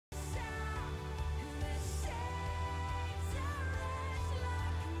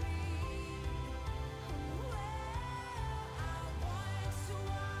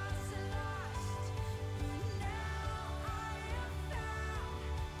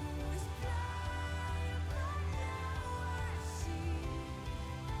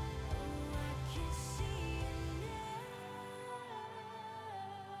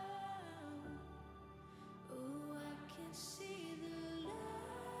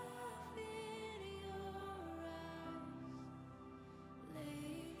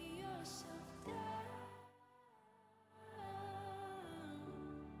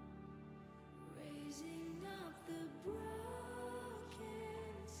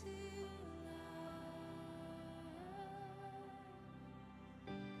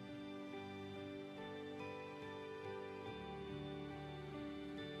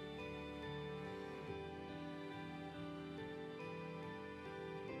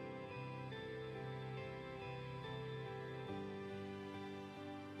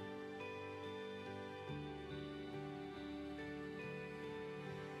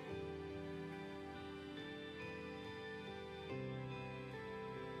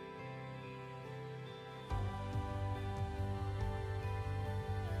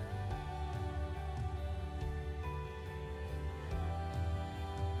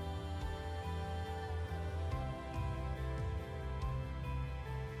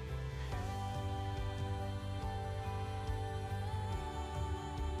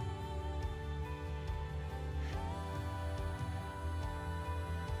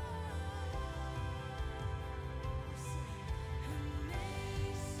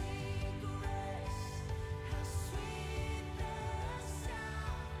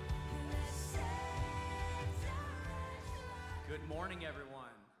morning,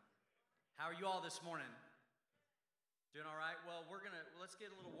 everyone. How are you all this morning? Doing all right? Well, let's get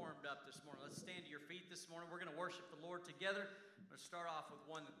a little warmed up this morning. Let's stand to your feet this morning. We're going to worship the Lord together. I'm going to start off with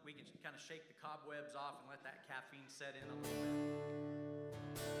one that we can kind of shake the cobwebs off and let that caffeine set in a little bit.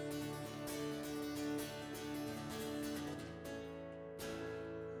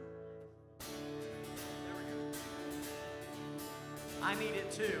 There we go. I need it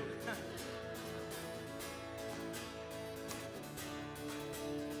too.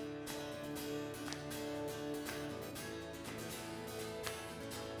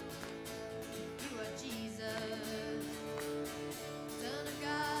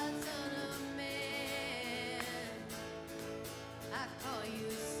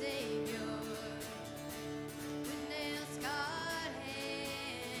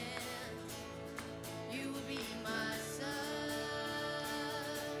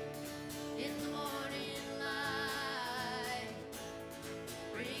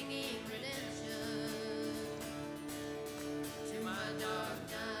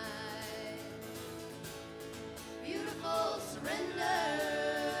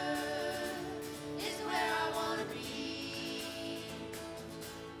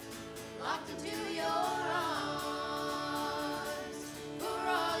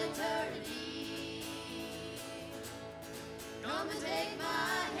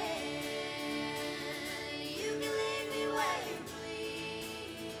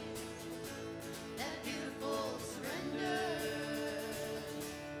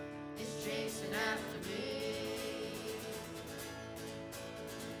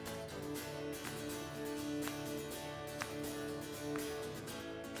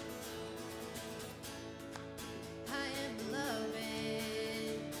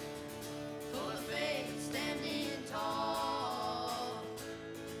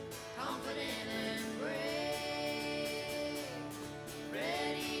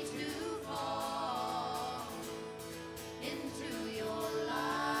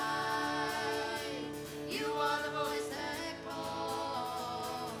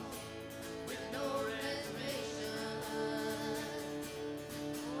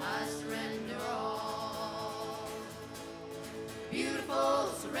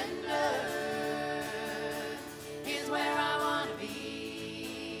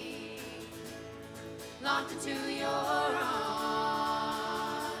 Locked into your arms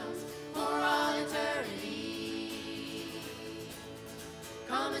for all eternity.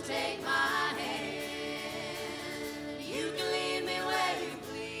 Come and take my hand. You can lead me where you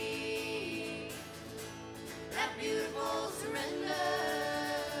please. That beautiful surrender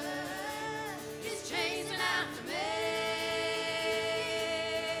is chasing after me.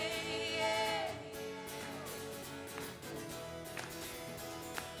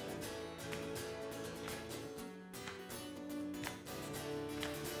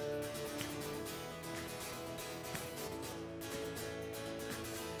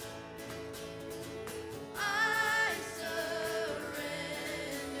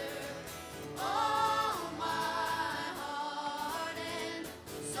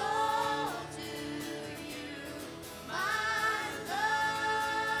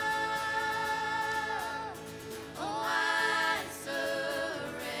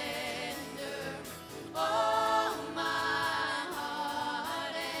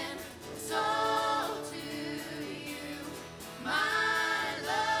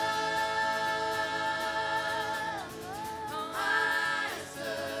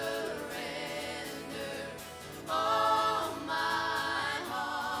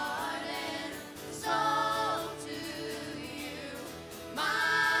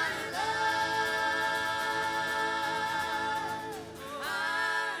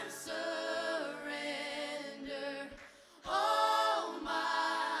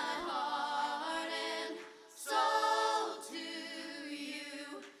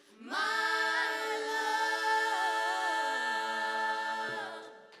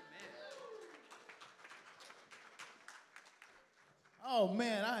 Oh,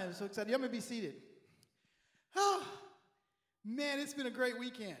 man, I am so excited. Y'all may be seated. Oh, man, it's been a great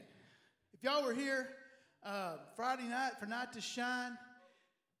weekend. If y'all were here Friday night for Night to Shine,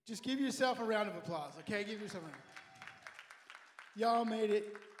 just give yourself a round of applause, okay? Give yourself a round. Y'all made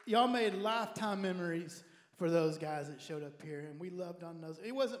it. Y'all made lifetime memories for those guys that showed up here, and we loved on those.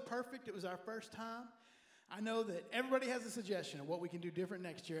 It wasn't perfect. It was our first time. I know that everybody has a suggestion of what we can do different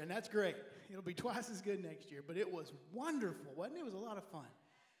next year, and that's great. It'll be twice as good next year, but it was wonderful, wasn't it? It was a lot of fun.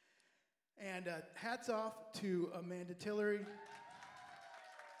 And hats off to Amanda Tillery.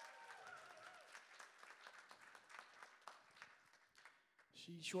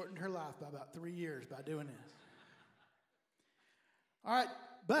 She shortened her life by about 3 years by doing this. All right,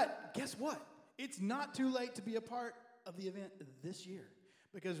 but guess what? It's not too late to be a part of the event this year,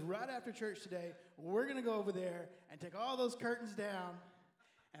 because right after church today, we're going to go over there and take all those curtains down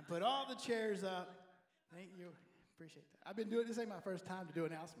and put all the chairs up. Thank you. Appreciate that. I've been doing this. Ain't my first time to do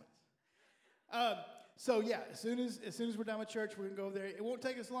announcements. So yeah, as soon as we're done with church, we're gonna go over there. It won't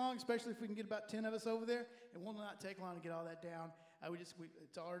take us long, especially if we can get about 10 of us over there. It will not take long to get all that down. It's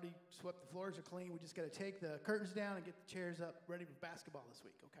already swept. The floors are clean. We just got to take the curtains down and get the chairs up, ready for basketball this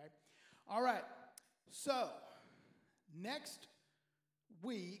week. Okay. All right. So next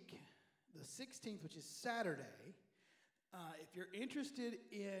week, the 16th, which is Saturday, if you're interested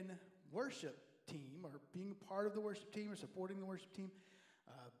in worship team or being a part of the worship team or supporting the worship team,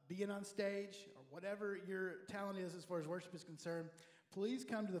 being on stage or whatever your talent is as far as worship is concerned, please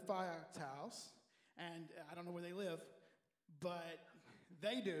come to the Fox House. And I don't know where they live, but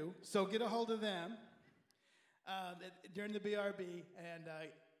they do. So get a hold of them during the BRB.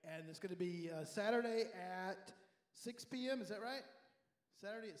 And it's going to be Saturday at 6 p.m. Is that right?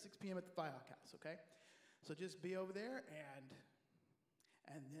 Saturday at 6 p.m. at the Fox House, okay? So just be over there and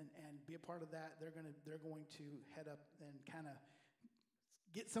be a part of that. They're going to head up and kind of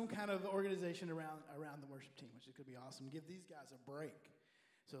get some kind of organization around the worship team, which is going to be awesome. Give these guys a break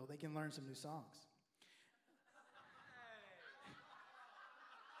so they can learn some new songs.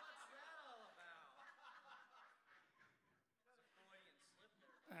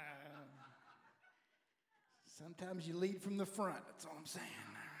 Sometimes you lead from the front. That's all I'm saying.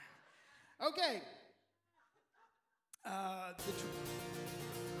 All right. Okay.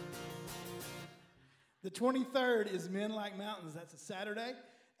 The 23rd is Men Like Mountains. That's a Saturday,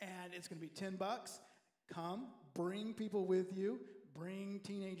 and it's going to be $10. Come, bring people with you, bring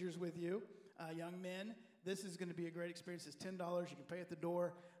teenagers with you, young men. This is going to be a great experience. It's $10. You can pay at the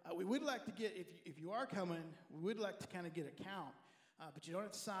door. We would like to get, if you are coming, we would like to kind of get a count, but you don't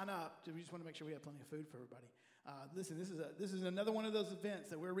have to sign up. We just want to make sure we have plenty of food for everybody. Listen, this is another one of those events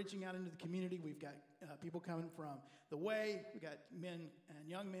that we're reaching out into the community. We've got people coming from the Way. We got men and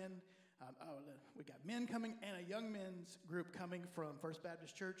young men. We got men coming and a young men's group coming from First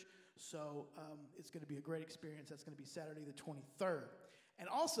Baptist Church. So it's going to be a great experience. That's going to be Saturday the 23rd. And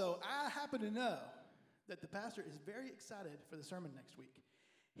also, I happen to know that the pastor is very excited for the sermon next week.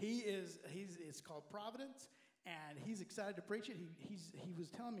 It's called Providence, and he's excited to preach it. He was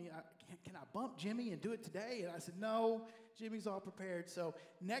telling me, can I bump Jimmy and do it today? And I said, no, Jimmy's all prepared. So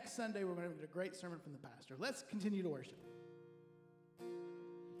next Sunday, we're going to get a great sermon from the pastor. Let's continue to worship.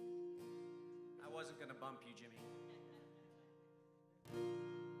 I wasn't going to bump you, Jimmy.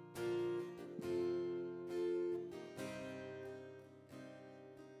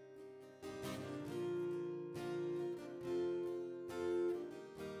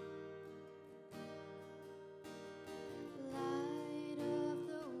 Light of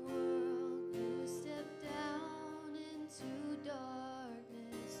the world, you step down into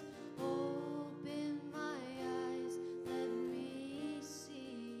darkness. Open my eyes, let me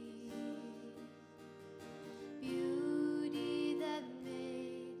see beauty that made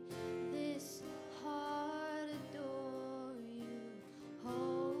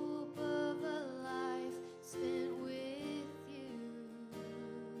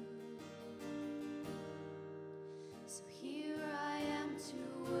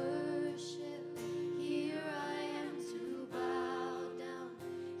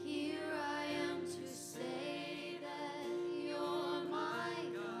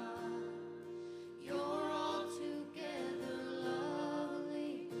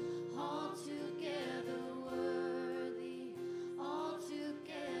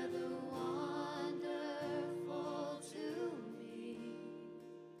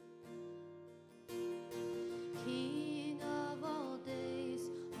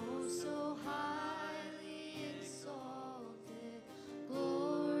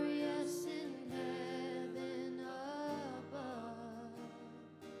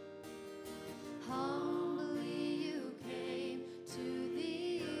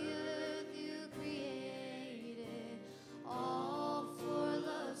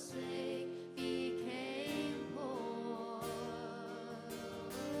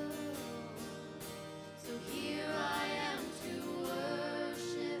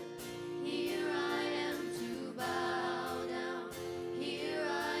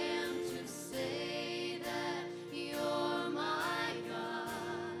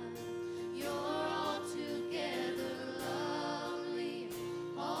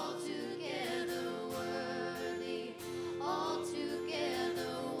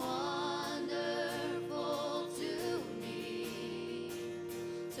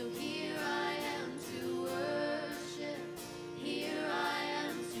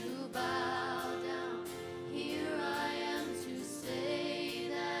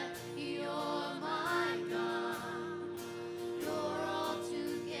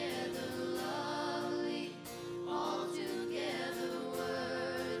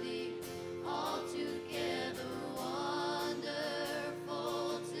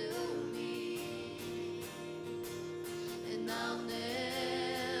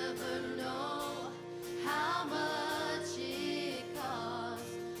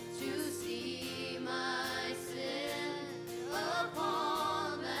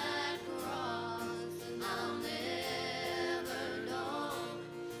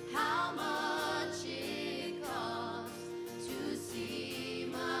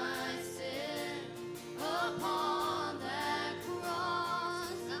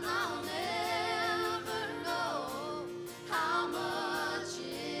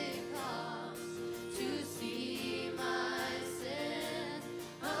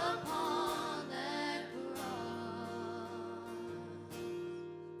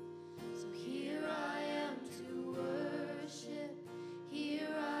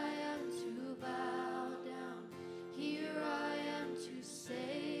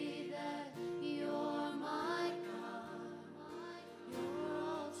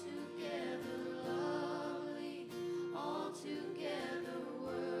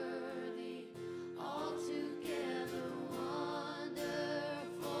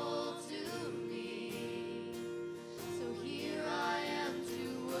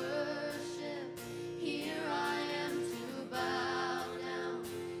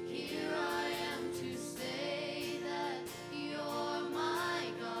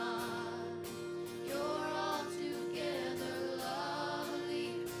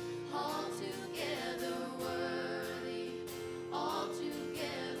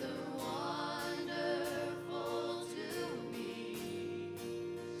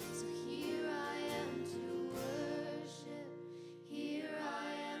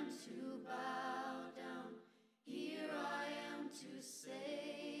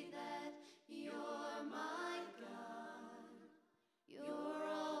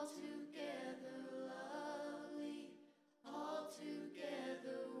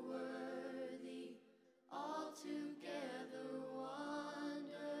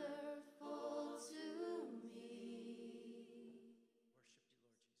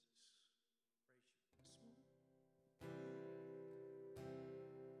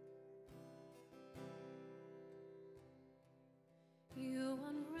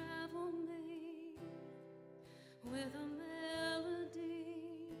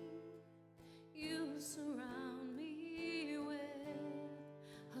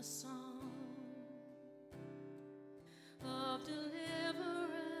a song of deliverance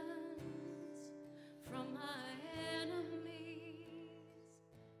from my enemies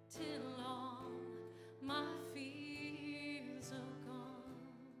till all my fears are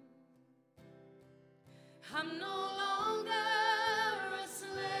gone. I'm no longer a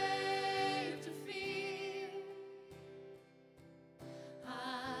slave to fear.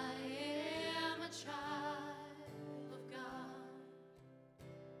 I am a child of God.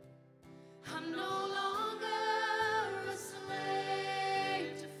 I'm no longer a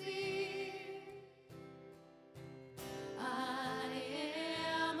slave to fear. I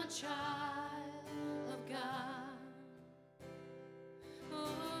am a child of God. Oh,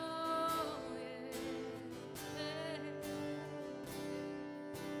 yeah.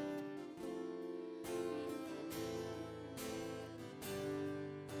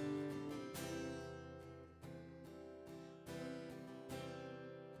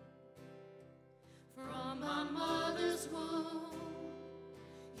 From my mother's womb,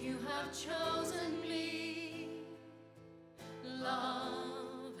 you have chosen me.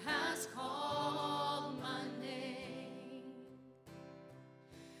 Love has called my name.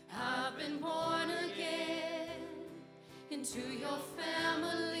 I've been born again into your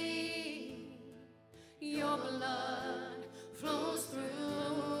family. Your blood flows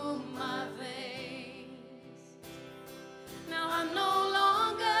through my veins. Now I'm no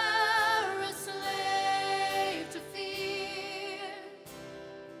longer a slave to fear.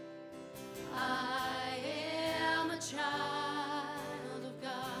 I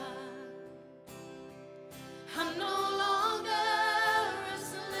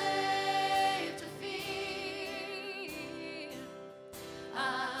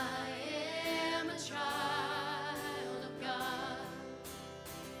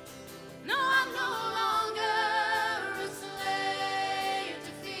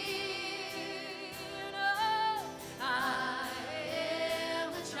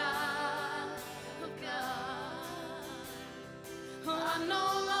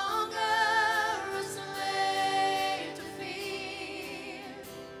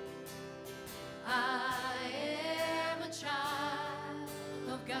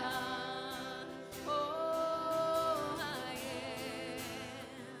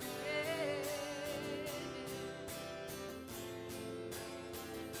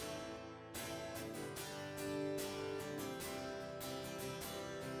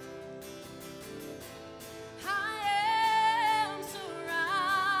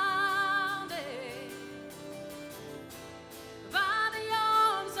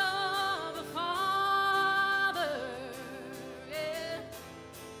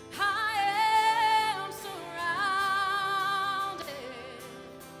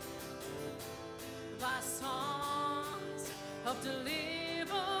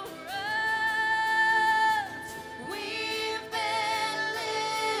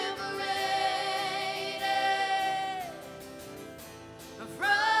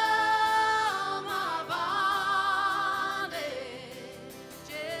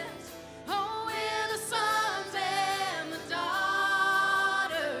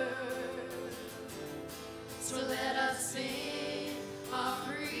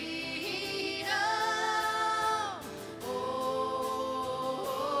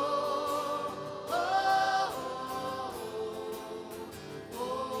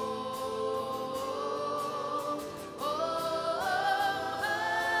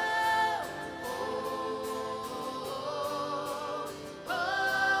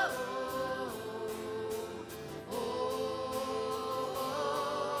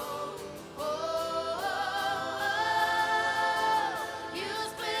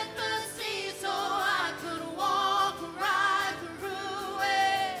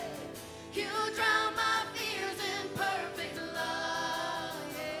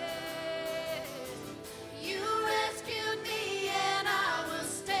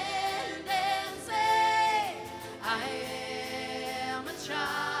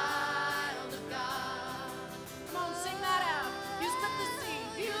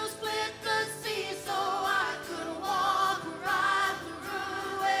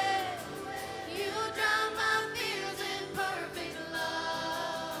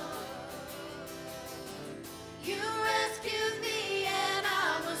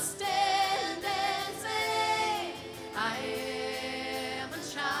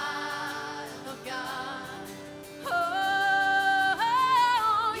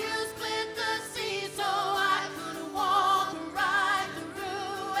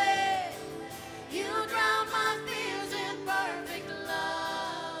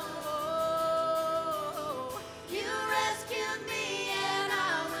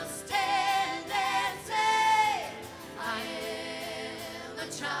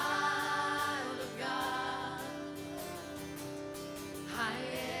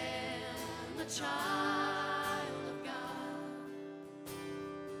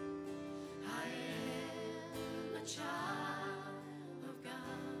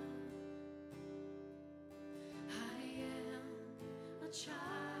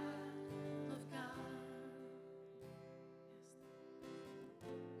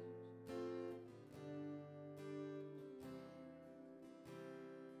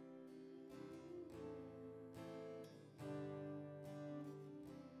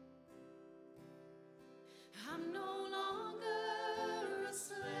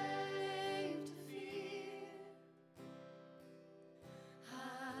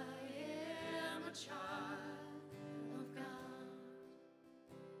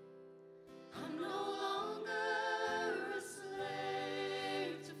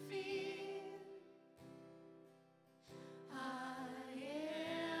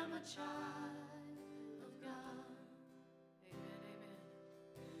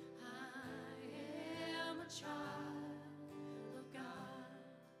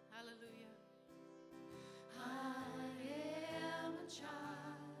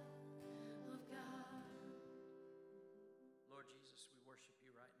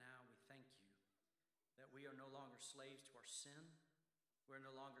we are no longer slaves to our sin. We're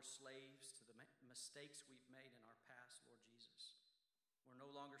no longer slaves to the mistakes we've made in our past, Lord Jesus. We're no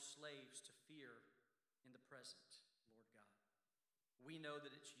longer slaves to fear in the present, Lord God. We know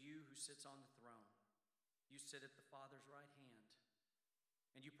that it's you who sits on the throne. You sit at the Father's right hand,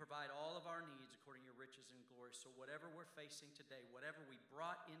 and you provide all of our needs according to your riches and glory. So whatever we're facing today, whatever we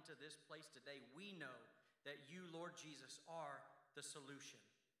brought into this place today, we know that you, Lord Jesus, are the solution,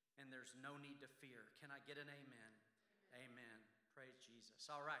 and there's no need to fear. Can I get an amen? Amen. Praise Jesus.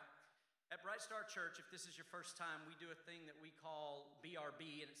 All right. At Bright Star Church, if this is your first time, we do a thing that we call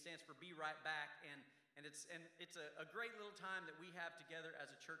BRB, and it stands for Be Right Back, and it's a great little time that we have together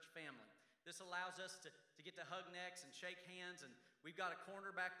as a church family. This allows us to get to hug necks and shake hands, and we've got a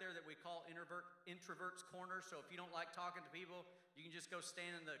corner back there that we call Introvert's Corner, so if you don't like talking to people, you can just go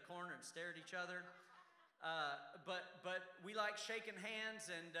stand in the corner and stare at each other. But we like shaking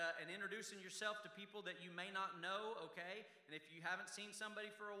hands and introducing yourself to people that you may not know, okay? And if you haven't seen somebody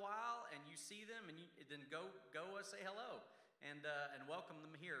for a while and you see them, then go say hello and welcome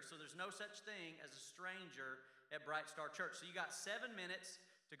them here. So there's no such thing as a stranger at Bright Star Church. So you got 7 minutes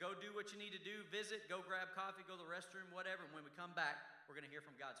to go do what you need to do, visit, go grab coffee, go to the restroom, whatever. And when we come back, we're going to hear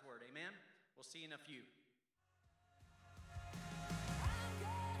from God's Word. Amen? We'll see you in a few. The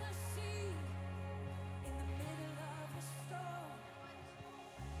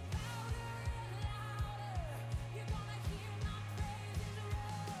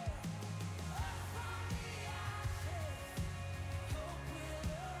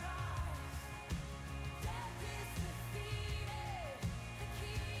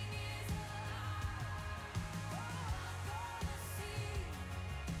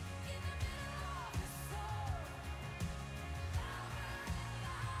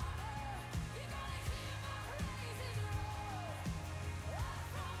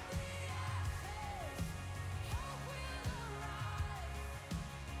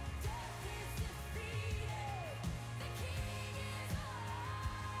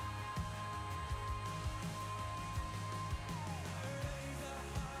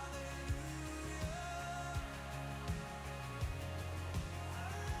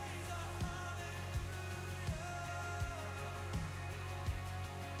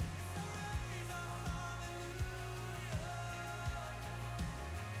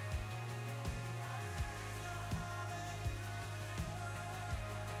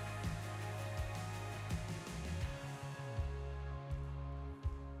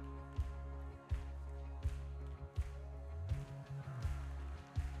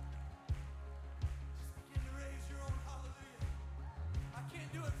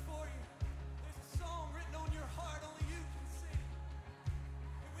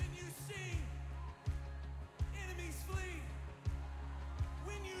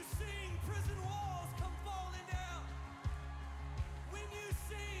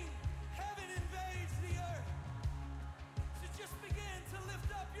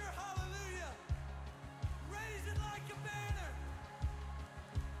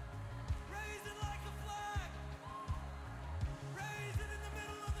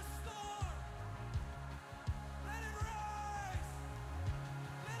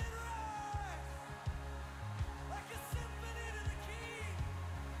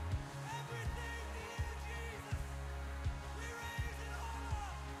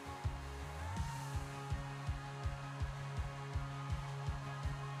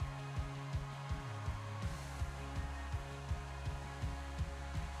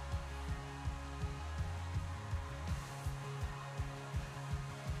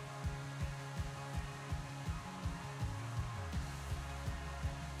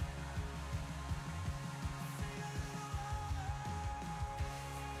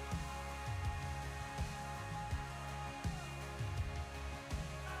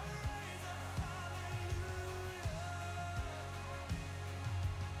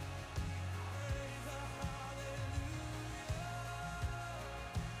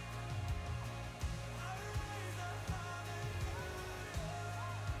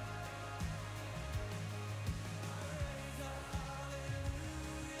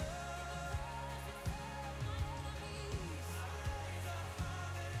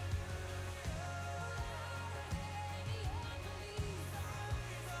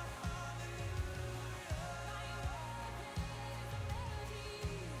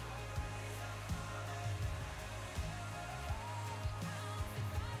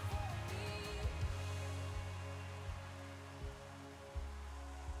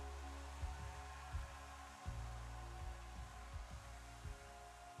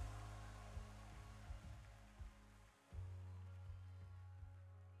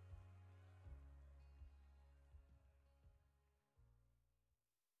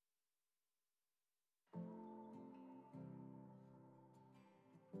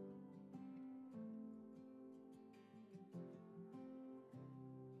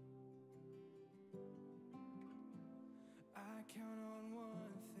I count on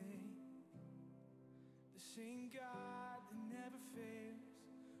one thing. The same God that never fails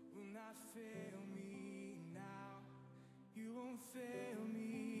will not fail me now. You won't fail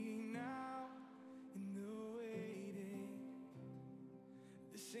me now in the waiting.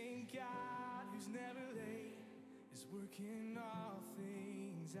 The same God who's never late is working all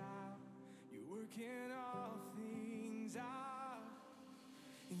things out. You're working all things out.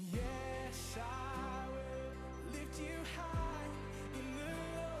 And yes, I will lift you high in the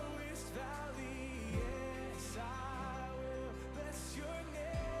lowest valley. Yes, I will bless your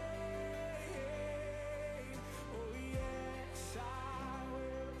name. Oh yes, I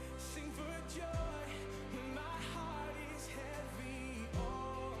will sing for joy when my heart is heavy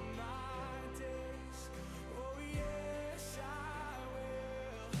all my days. Oh yes, I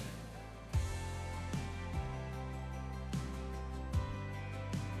will.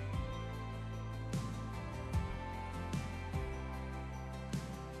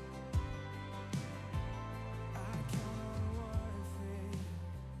 I count on one thing.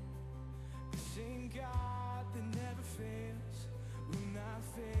 The same God that never fails will not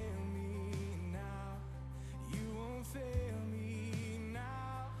fail me now. You won't fail me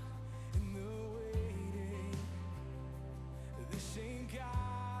now in the waiting. The same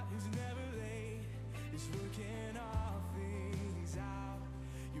God who's never late is working all things out.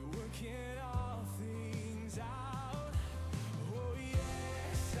 You're working all things out. Oh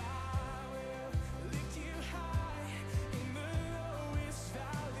yes, I will lift you high in the lowest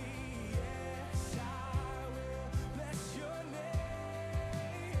valley. Yes, I will bless your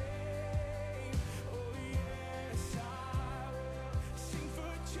name. Oh yes, I will sing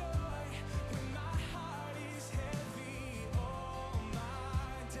for joy when my heart is heavy all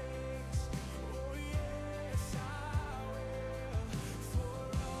my days. Oh yes, I will for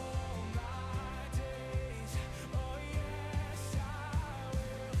all my days. Oh yes, I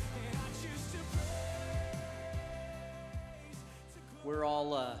will, and I choose to praise. We're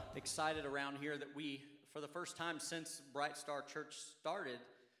all excited around here that we, for the first time since Bright Star Church started,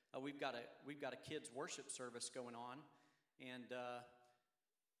 we've got a kids worship service going on, and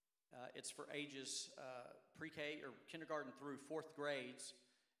it's for ages pre-K or kindergarten through fourth grades.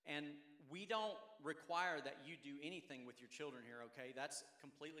 And we don't require that you do anything with your children here, okay? That's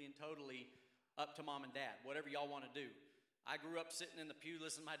completely and totally up to mom and dad, whatever y'all want to do. I grew up sitting in the pew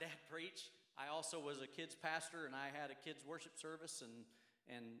listening to my dad preach. I also was a kids pastor, and I had a kids worship service, and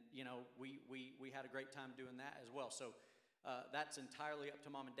you know, we had a great time doing that as well. So that's entirely up to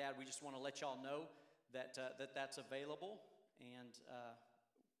mom and dad. We just want to let y'all know that that's available, and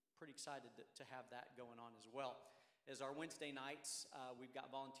pretty excited to have that going on as well. As our Wednesday nights, we've got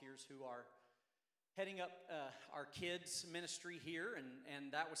volunteers who are heading up our kids ministry here,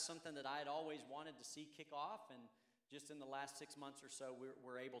 and that was something that I had always wanted to see kick off, and just in the last 6 months or so,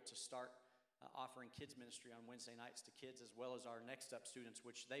 we're able to start offering kids ministry on Wednesday nights to kids, as well as our Next Up students,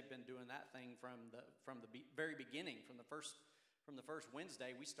 which they've been doing that thing from the very beginning. From the first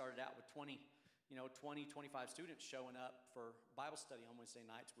Wednesday, we started out with 25 students showing up for Bible study on Wednesday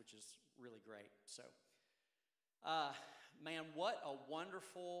nights, which is really great. So, man, what a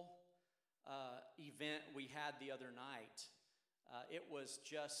wonderful event we had the other night. It was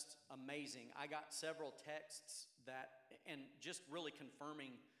just amazing. I got several texts and just really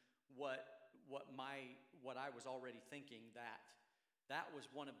confirming what I was already thinking, that was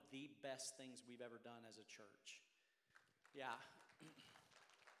one of the best things we've ever done as a church. Yeah.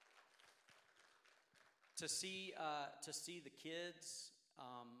 To see the kids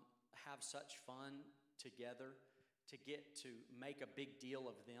have such fun together, to get to make a big deal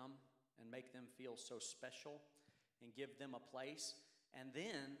of them and make them feel so special and give them a place, and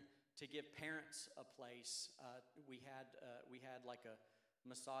then to give parents a place. We had like a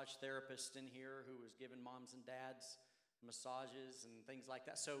massage therapist in here who was giving moms and dads massages and things like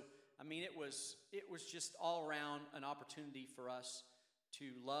that. So, I mean, it was just all around an opportunity for us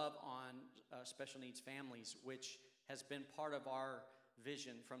to love on special needs families, which has been part of our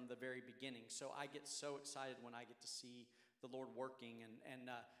vision from the very beginning. So I get so excited when I get to see the Lord working. And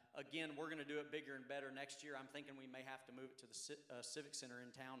again, we're going to do it bigger and better next year. I'm thinking we may have to move it to the Civic Center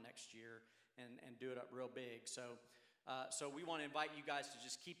in town next year and do it up real big. So we want to invite you guys to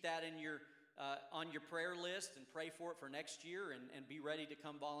just keep that in on your prayer list and pray for it for next year, and be ready to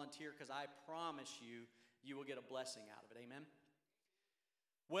come volunteer, because I promise you will get a blessing out of it. Amen?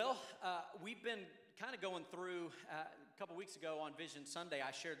 Well, we've been kind of going through, a couple weeks ago on Vision Sunday,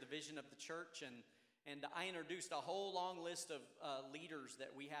 I shared the vision of the church, and I introduced a whole long list of leaders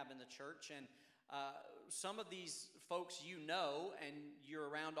that we have in the church, and some of these folks you know, and you're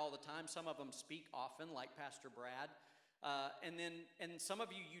around all the time. Some of them speak often, like Pastor Brad. And some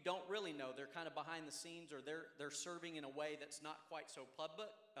of you don't really know. They're kind of behind the scenes, or they're serving in a way that's not quite so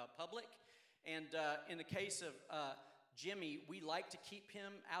public. And in the case of Jimmy, we like to keep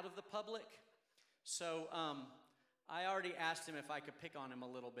him out of the public. So I already asked him if I could pick on him a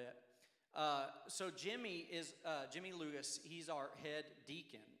little bit. So Jimmy Lucas. He's our head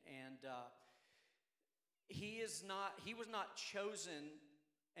deacon, and he was not chosen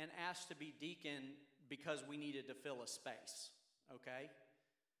and asked to be deacon because we needed to fill a space. Okay.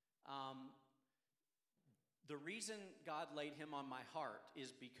 The reason God laid him on my heart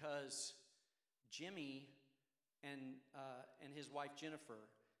is because Jimmy and his wife Jennifer,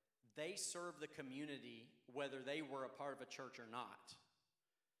 they serve the community whether they were a part of a church or not.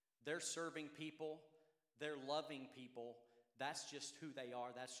 They're serving people. They're loving people. That's just who they are.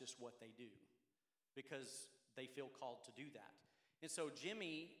 That's just what they do because they feel called to do that. And so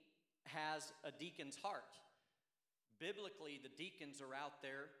Jimmy has a deacon's heart. Biblically, the deacons are out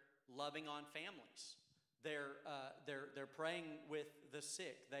there loving on families. They're praying with the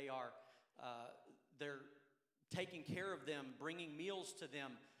sick. They're taking care of them, bringing meals to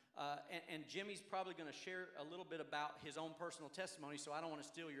them. And Jimmy's probably going to share a little bit about his own personal testimony, so I don't want to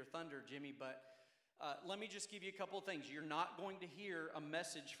steal your thunder, Jimmy, but let me just give you a couple of things. You're not going to hear a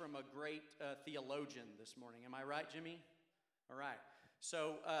message from a great theologian this morning. Am I right, Jimmy? All right.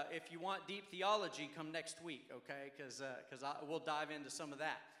 So if you want deep theology, come next week, okay? Because we'll dive into some of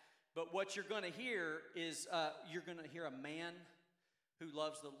that. But what you're going to hear is you're going to hear a man who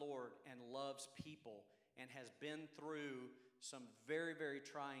loves the Lord and loves people and has been through some very, very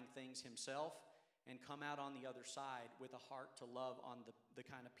trying things himself and come out on the other side with a heart to love on the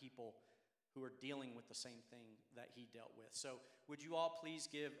kind of people who are dealing with the same thing that he dealt with. So would you all please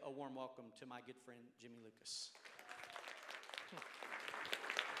give a warm welcome to my good friend, Jimmy Lucas.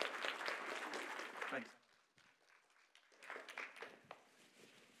 Thanks.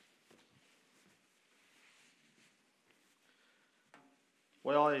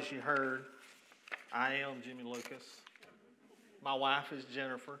 Well, as you heard, I am Jimmy Lucas. My wife is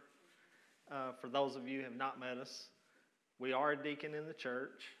Jennifer. For those of you who have not met us, we are a deacon in the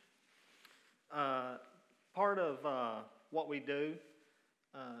church. Part of what we do,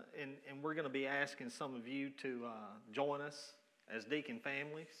 and we're going to be asking some of you to join us as deacon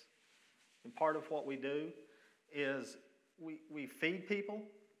families. And part of what we do is we feed people.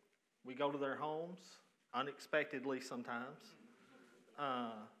 We go to their homes, unexpectedly sometimes.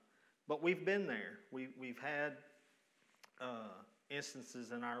 But we've been there. We've had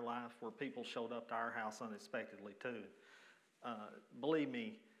instances in our life where people showed up to our house unexpectedly too. Believe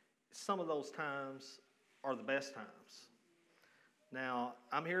me, some of those times are the best times. Now,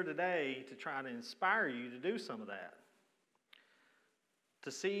 I'm here today to try to inspire you to do some of that.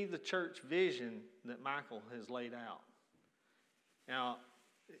 To see the church vision that Michael has laid out. Now,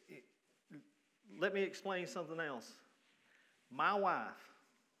 let me explain something else. My wife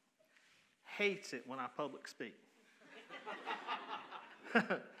hates it when I public speak.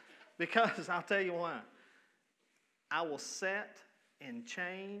 Because I'll tell you why. I will set and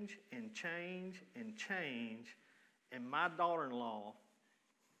change and change and change, and my daughter-in-law,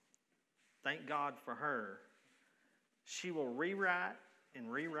 thank God for her, she will rewrite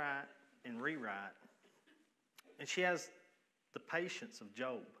and rewrite and rewrite, and she has the patience of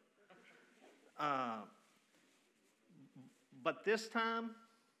Job. But this time,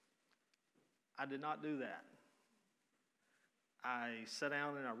 I did not do that. I sat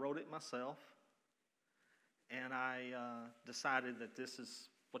down and I wrote it myself, and I decided that this is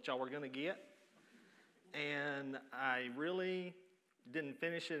what y'all were going to get. And I really didn't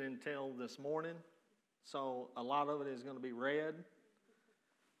finish it until this morning, so a lot of it is going to be read,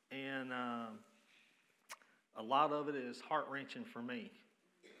 and a lot of it is heart-wrenching for me.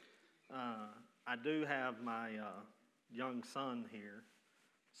 I do have my young son here,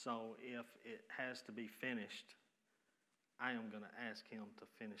 so if it has to be finished, I am going to ask him to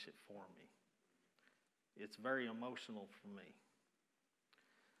finish it for me. It's very emotional for me.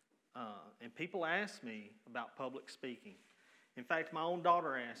 And people ask me about public speaking. In fact, my own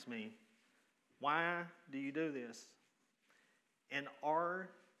daughter asked me, why do you do this? And are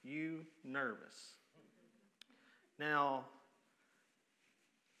you nervous? Now,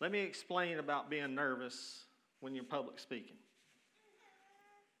 let me explain about being nervous when you're public speaking.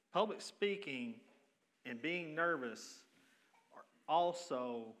 Public speaking and being nervous are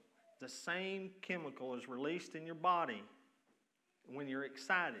also the same chemical is released in your body when you're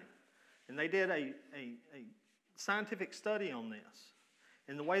excited. And they did a scientific study on this.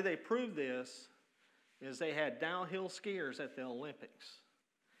 And the way they proved this is they had downhill skiers at the Olympics.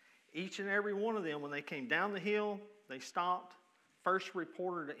 Each and every one of them, when they came down the hill, They stopped. First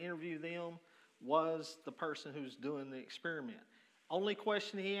reporter to interview them was the person who's doing the experiment. Only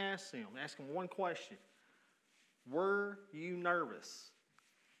question he asked them one question. Were you nervous?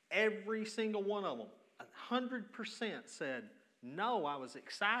 Every single one of them, 100% said, no, I was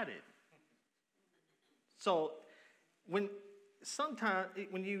excited. So when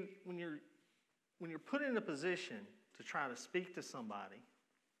you're put in a position to try to speak to somebody,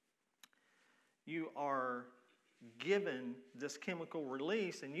 you are given this chemical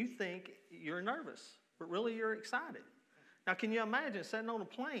release and you think you're nervous, but really you're excited. Now, can you imagine sitting on a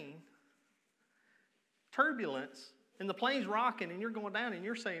plane, turbulence, and the plane's rocking and you're going down and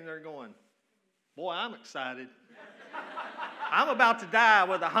you're sitting there going, boy, I'm excited. I'm about to die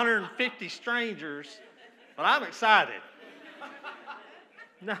with 150 strangers, but I'm excited.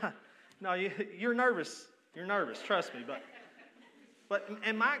 No, you're nervous. You're nervous, trust me.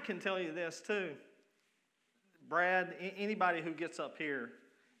 And Mike can tell you this too. Brad, anybody who gets up here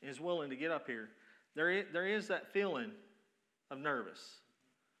and is willing to get up here, there is that feeling of nervous.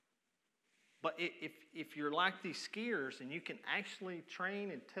 But if you're like these skiers and you can actually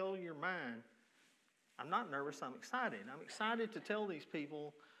train and tell your mind, I'm not nervous, I'm excited. I'm excited to tell these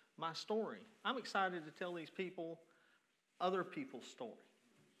people my story. I'm excited to tell these people other people's story.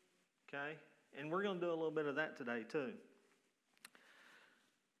 Okay? And we're going to do a little bit of that today too.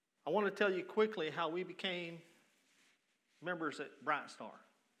 I want to tell you quickly how we became members at Bright Star.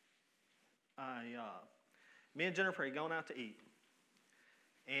 Me and Jennifer had gone out to eat.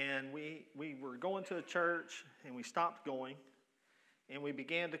 And we were going to a church, and we stopped going, and we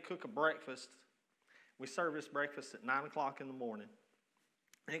began to cook a breakfast. We serviced breakfast at 9 o'clock in the morning.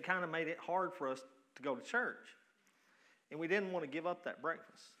 And it kind of made it hard for us to go to church. And we didn't want to give up that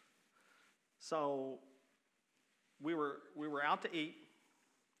breakfast. So we were out to eat,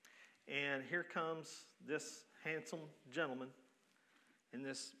 and here comes this handsome gentleman and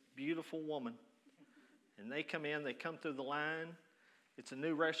this beautiful woman. And they come in, they come through the line. It's a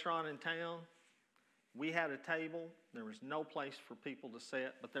new restaurant in town. We had a table. There was no place for people to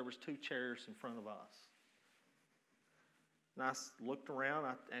sit, but there was 2 chairs in front of us. And I looked around.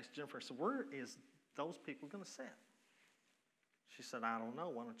 I asked Jennifer, I said, where is those people going to sit? She said, I don't know.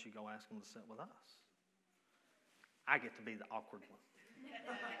 Why don't you go ask them to sit with us? I get to be the awkward one.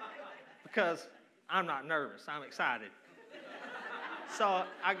 Because I'm not nervous. I'm excited. So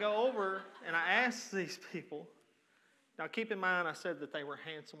I go over and I ask these people. Now keep in mind I said that they were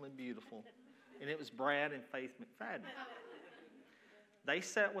handsome and beautiful. And it was Brad and Faith McFadden. They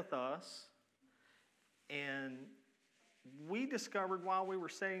sat with us. And we discovered while we were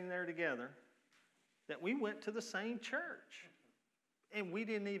sitting there together that we went to the same church. And we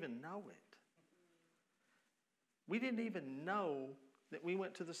didn't even know it. We didn't even know that we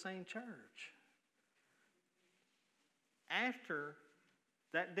went to the same church. After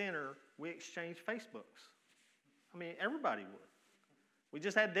that dinner, we exchanged Facebooks. I mean, everybody would. We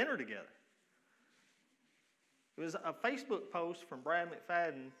just had dinner together. It was a Facebook post from Brad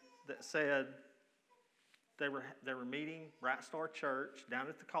McFadden that said they were meeting Bright Star Church down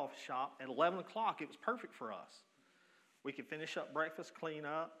at the coffee shop at 11 o'clock. It was perfect for us. We could finish up breakfast, clean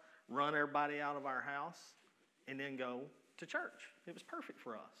up, run everybody out of our house, and then go to church. It was perfect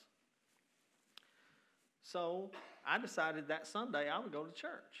for us. So I decided that Sunday I would go to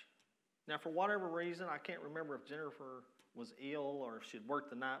church. Now, for whatever reason, I can't remember if Jennifer was ill or if she'd worked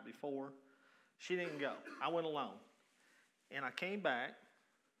the night before. She didn't go. I went alone. And I came back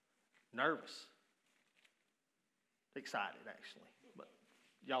nervous. Excited, actually. But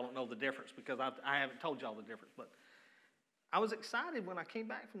y'all don't know the difference because I haven't told y'all the difference. But I was excited when I came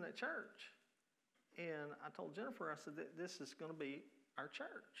back from that church. And I told Jennifer, I said, this is going to be our church.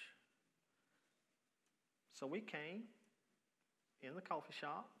 So we came in the coffee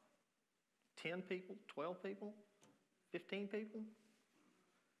shop, 10 people, 12 people, 15 people,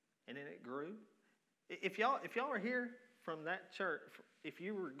 and then it grew. If y'all are here from that church, if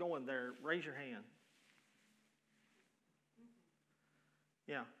you were going there, raise your hand.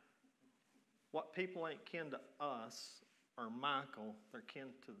 Yeah. What people ain't kin to us or Michael, they're kin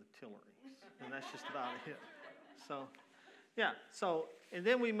to the Tillerys. And that's just about it. So, yeah. So, and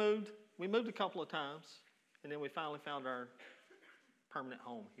then we moved a couple of times, and then we finally found our permanent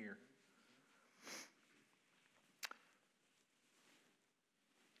home here.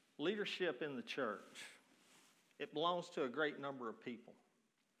 Leadership in the church, it belongs to a great number of people.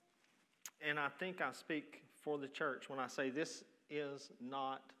 And I think I speak for the church when I say this is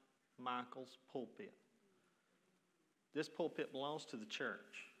not Michael's pulpit. This pulpit belongs to the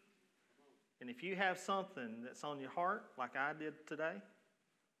church. And if you have something that's on your heart, like I did today,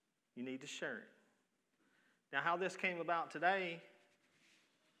 you need to share it. Now, how this came about today,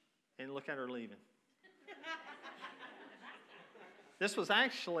 and look at her leaving. This was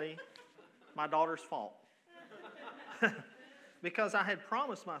actually my daughter's fault. Because I had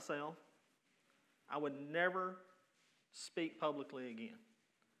promised myself I would never speak publicly again.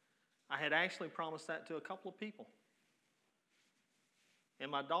 I had actually promised that to a couple of people. And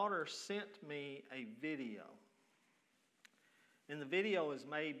my daughter sent me a video. And the video is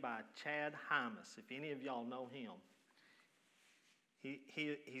made by Chad Hymas, if any of y'all know him.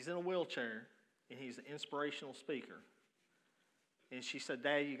 He's in a wheelchair, and he's an inspirational speaker. And she said,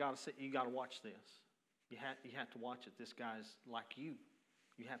 Dad, you got to watch this. You have to watch it. This guy's like you.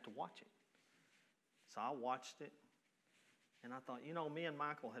 You have to watch it. So I watched it, and I thought, me and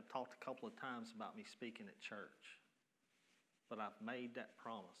Michael have talked a couple of times about me speaking at church. But I've made that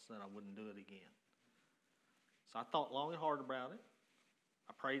promise that I wouldn't do it again. So I thought long and hard about it.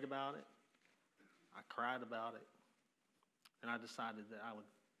 I prayed about it. I cried about it. And I decided that I would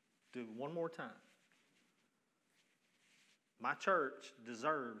do it one more time. My church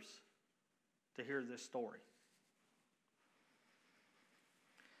deserves to hear this story.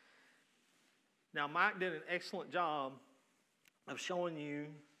 Now, Mike did an excellent job of showing you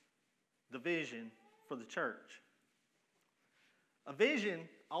the vision for the church. A vision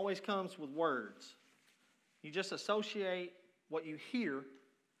always comes with words. You just associate what you hear,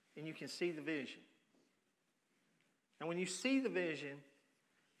 and you can see the vision. And when you see the vision,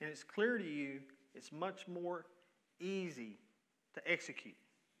 and it's clear to you, it's much more easy to execute.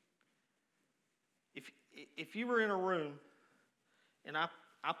 If you were in a room, and I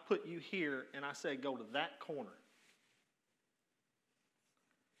put you here, and I said, go to that corner.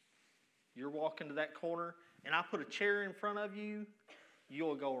 You're walking to that corner, and I put a chair in front of you,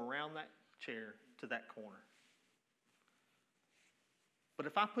 you'll go around that chair to that corner. But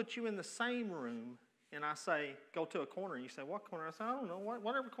if I put you in the same room, and I say, go to a corner, and you say, what corner? I say, I don't know,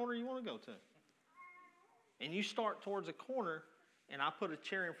 whatever corner you want to go to. And you start towards a corner, and I put a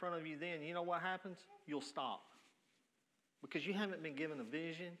chair in front of you then, you know what happens? You'll stop. Because you haven't been given a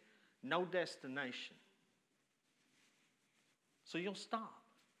vision, no destination. So you'll stop.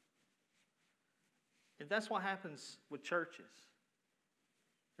 And that's what happens with churches.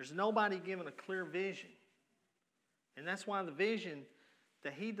 There's nobody given a clear vision. And that's why the vision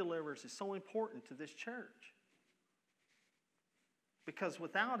that he delivers is so important to this church. Because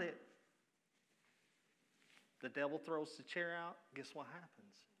without it, the devil throws the chair out. Guess what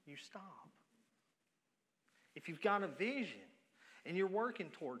happens? You stop. If you've got a vision and you're working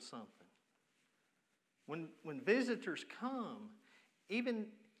towards something, when visitors come, even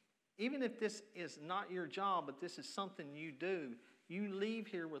if this is not your job, but this is something you do, you leave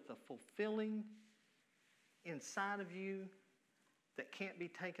here with a fulfilling inside of you that can't be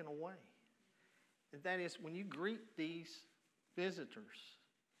taken away. And that is when you greet these visitors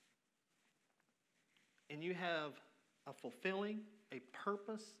and you have a fulfilling, a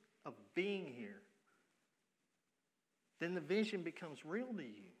purpose of being here, then the vision becomes real to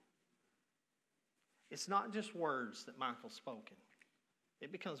you. It's not just words that Michael's spoken.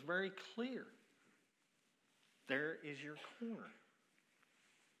 It becomes very clear. There is your corner.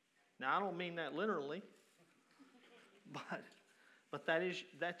 Now, I don't mean that literally, but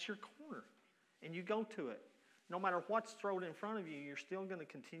that's your corner. And you go to it. No matter what's thrown in front of you, you're still going to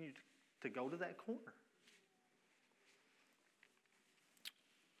continue to go to that corner.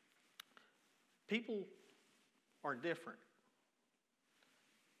 People are different.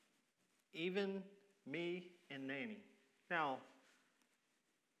 Even me and Nanny. Now,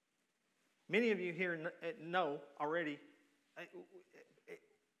 many of you here know already,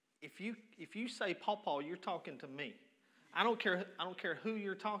 if you say Pawpaw, you're talking to me. I don't care who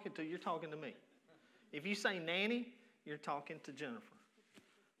you're talking to me. If you say Nanny, you're talking to Jennifer.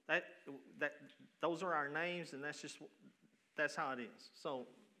 Those are our names, and that's how it is. So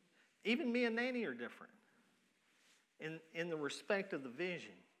even me and Nanny are different in the respect of the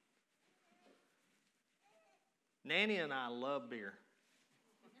vision. Nanny and I love beer.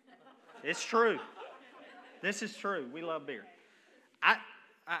 It's true. This is true. We love beer. I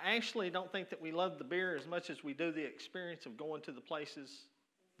actually don't think that we love the beer as much as we do the experience of going to the places,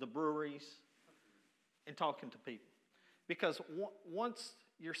 the breweries, and talking to people. Because once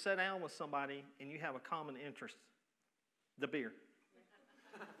you're sat down with somebody and you have a common interest, the beer,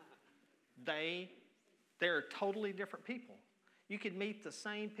 they're totally different people. You could meet the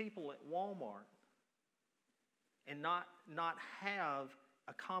same people at Walmart and not have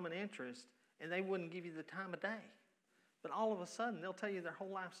a common interest, and they wouldn't give you the time of day. But all of a sudden, they'll tell you their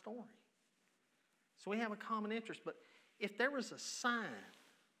whole life story. So we have a common interest. But if there was a sign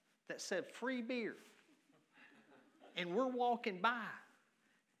that said free beer, And we're walking by.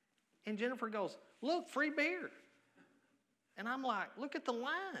 And Jennifer goes, look, free beer. And I'm like, look at the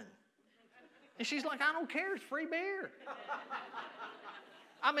line. And she's like, I don't care, it's free beer.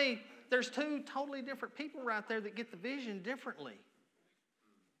 I mean, there's two totally different people right there that get the vision differently.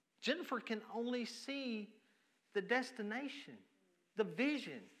 Jennifer can only see the destination, the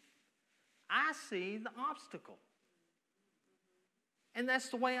vision. I see the obstacle. And that's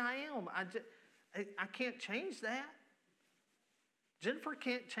the way I am. I can't change that. Jennifer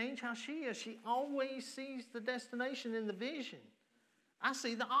can't change how she is. She always sees the destination and the vision. I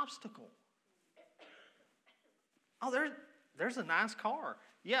see the obstacle. Oh, there's a nice car.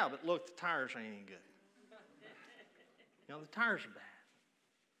 Yeah, but look, the tires ain't any good. You know, the tires are bad.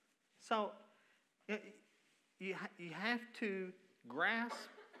 So you have to grasp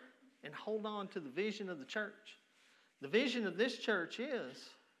and hold on to the vision of the church. The vision of this church is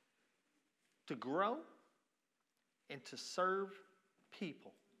to grow and to serve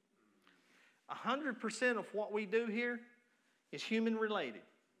people. 100% of what we do here is human related.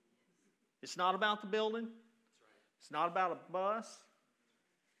 It's not about the building. It's not about a bus.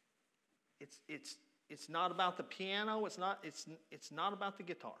 It's not about the piano. It's not about the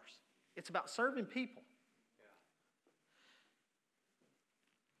guitars. It's about serving people.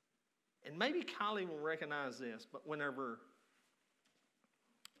 And maybe Kylie will recognize this, but when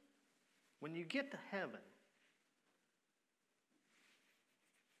you get to heaven,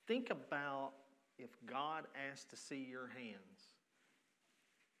 think about if God asks to see your hands,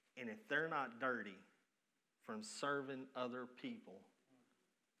 and if they're not dirty from serving other people,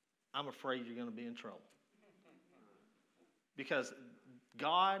 I'm afraid you're going to be in trouble. Because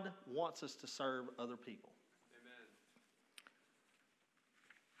God wants us to serve other people. Amen.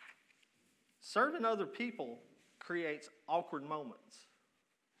 Serving other people creates awkward moments.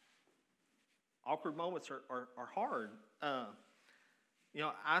 Awkward moments are hard.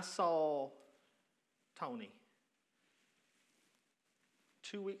 I saw Tony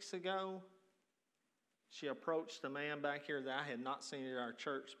 2 weeks ago. She approached a man back here that I had not seen at our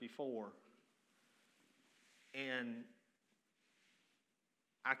church before. And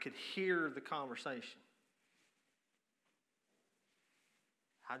I could hear the conversation.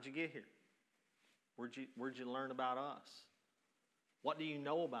 How'd you get here? Where'd you learn about us? What do you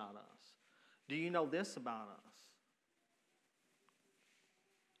know about us? Do you know this about us?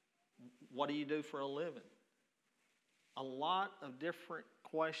 What do you do for a living? A lot of different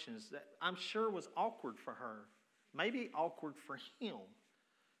questions that I'm sure was awkward for her, maybe awkward for him.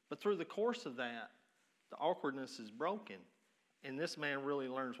 But through the course of that, the awkwardness is broken, and this man really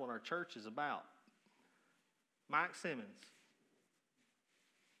learns what our church is about. Mike Simmons,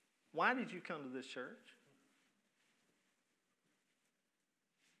 why did you come to this church?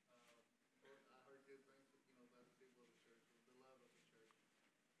 I heard good things, about the people of the church, the love of the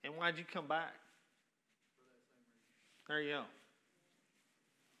church. And why'd you come back? For that same reason. There you go.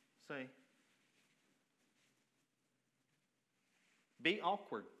 See? Be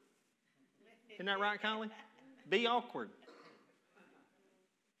awkward. Isn't that right, Kylie? Be awkward.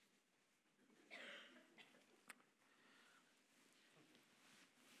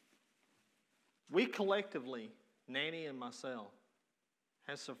 We collectively, Nanny and myself,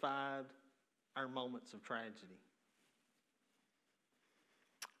 have survived our moments of tragedy.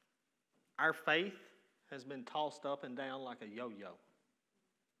 Our faith has been tossed up and down like a yo-yo.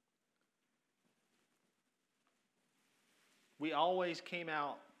 We always came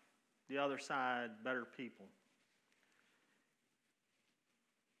out the other side better people.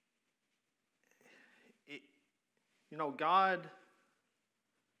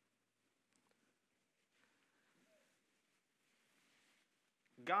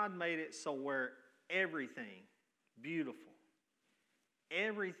 God made it so where everything beautiful,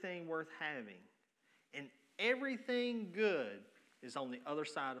 everything worth having, and everything good is on the other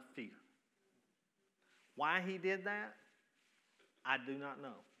side of fear. Why He did that, I do not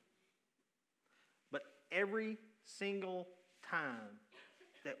know. But every single time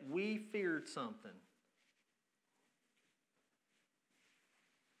that we feared something,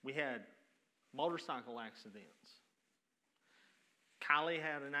 we had motorcycle accidents. Kylie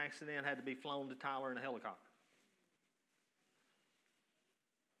had an accident, had to be flown to Tyler in a helicopter.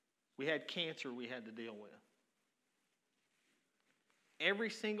 We had cancer we had to deal with. Every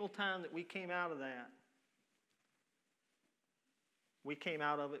single time that we came out of that, we came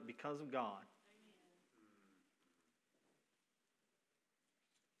out of it because of God.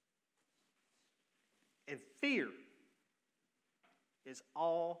 And fear is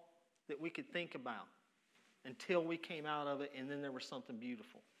all that we could think about until we came out of it, and then there was something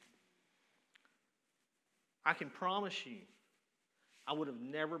beautiful. I can promise you, I would have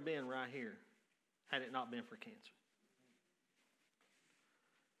never been right here had it not been for cancer.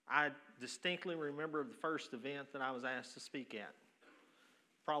 I distinctly remember the first event that I was asked to speak at.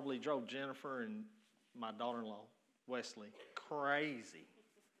 Probably drove Jennifer and my daughter-in-law, Wesley, crazy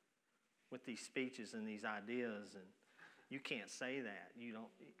with these speeches and these ideas. And you can't say that. You don't,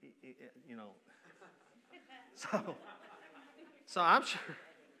 you know. So I'm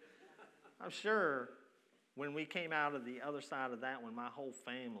sure when we came out of the other side of that one, my whole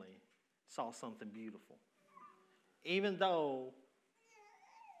family saw something beautiful. Even though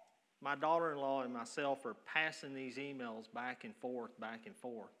my daughter-in-law and myself are passing these emails back and forth,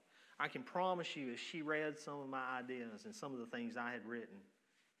 I can promise you, as she read some of my ideas and some of the things I had written,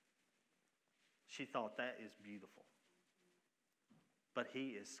 she thought, that is beautiful. But he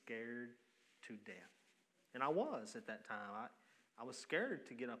is scared to death. And I was at that time. I was scared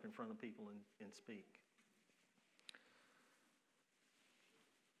to get up in front of people and speak.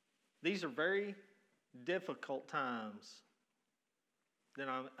 These are very difficult times that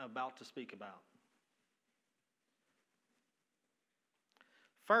I'm about to speak about.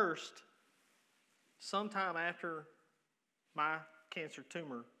 First, sometime after my cancer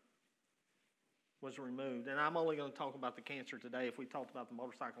tumor was removed, and I'm only going to talk about the cancer today. If we talked about the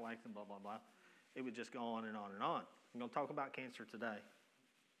motorcycle accident, blah, blah, blah, it would just go on and on and on. I'm going to talk about cancer today.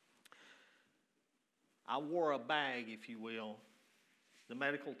 I wore a bag, if you will. The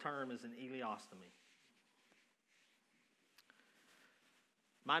medical term is an ileostomy.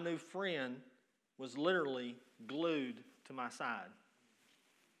 My new friend was literally glued to my side.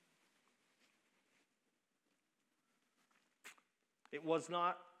 It was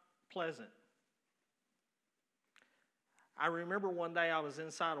not pleasant. I remember one day I was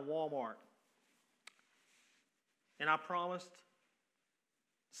inside a Walmart, and I promised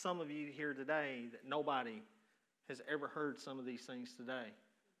some of you here today that nobody has ever heard some of these things today,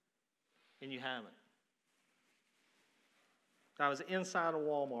 and you haven't. I was inside a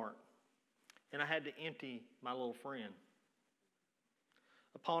Walmart, and I had to empty my little friend.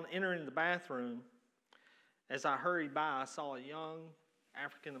 Upon entering the bathroom, as I hurried by, I saw a young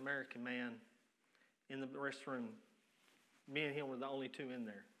African-American man in the restroom. Me and him were the only two in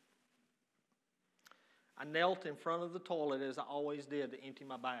there. I knelt in front of the toilet, as I always did, to empty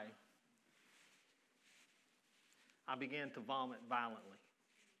my bag. I began to vomit violently.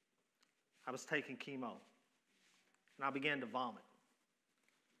 I was taking chemo, and I began to vomit.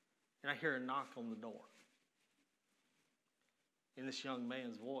 And I hear a knock on the door. And this young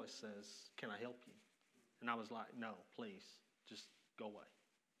man's voice says, "Can I help you?" And I was like, "No, please, just go away."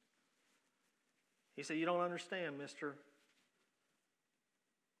 He said, "You don't understand, mister.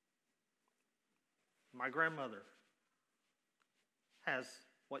 My grandmother has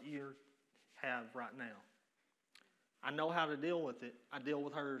what you have right now. I know how to deal with it. I deal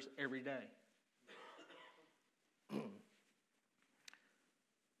with hers every day."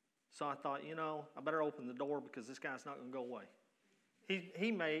 So I thought, I better open the door because this guy's not going to go away.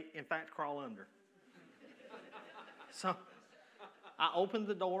 He may, in fact, crawl under. So I opened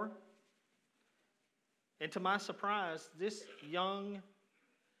the door, and to my surprise, this young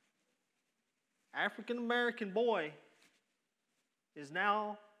African-American boy is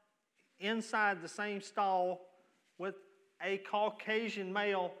now inside the same stall with a Caucasian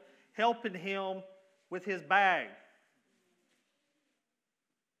male helping him with his bag.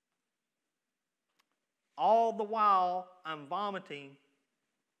 All the while, I'm vomiting.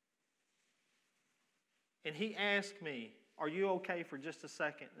 And he asked me, "Are you okay for just a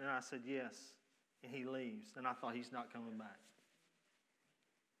second?" And I said, "Yes." And he leaves. And I thought, he's not coming back.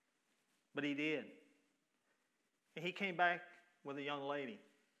 But he did. And he came back with a young lady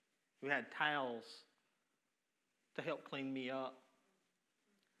who had towels to help clean me up.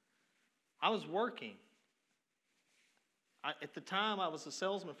 I was working. At the time, I was a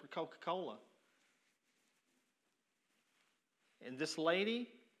salesman for Coca-Cola. And this lady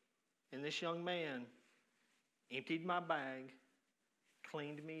and this young man emptied my bag,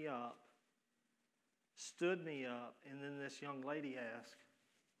 cleaned me up, stood me up, and then this young lady asked,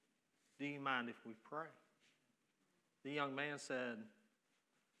 "Do you mind if we pray?" The young man said,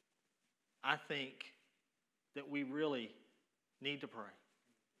 "I think that we really need to pray."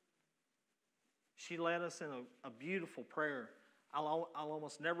 She led us in a beautiful prayer. I'll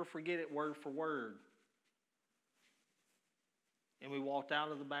almost never forget it word for word. And we walked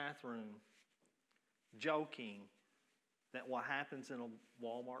out of the bathroom joking that what happens in a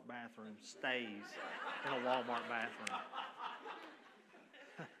Walmart bathroom stays in a Walmart bathroom.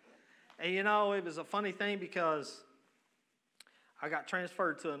 And it was a funny thing because I got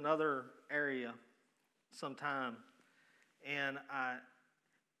transferred to another area some time, and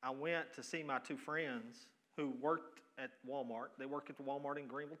I went to see my two friends who worked at Walmart. They work at the Walmart in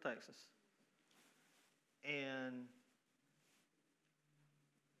Greenville, Texas. And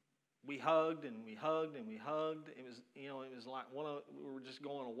we hugged and we hugged and we hugged. It was, it was like we were just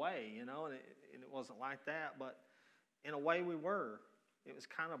going away, and it wasn't like that, but in a way we were. It was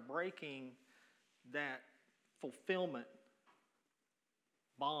kind of breaking that fulfillment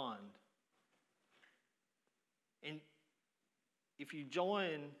bond. And if you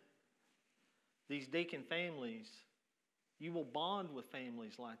join these deacon families, you will bond with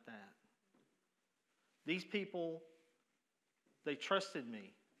families like that. These people, they trusted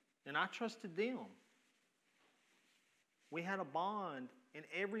me, and I trusted them. We had a bond, and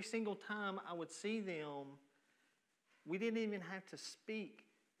every single time I would see them, we didn't even have to speak,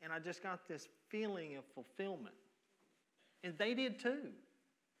 and I just got this feeling of fulfillment. And they did too.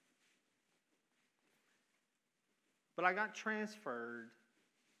 But I got transferred,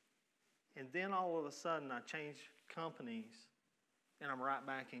 and then all of a sudden I changed companies, and I'm right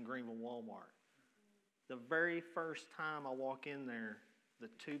back in Greenville Walmart. The very first time I walk in there, the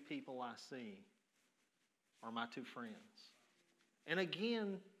two people I see are my two friends. And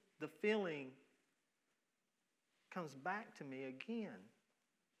again, the feeling comes back to me again.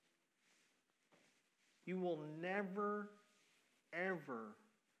 You will never, ever,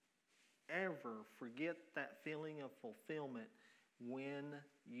 ever forget that feeling of fulfillment when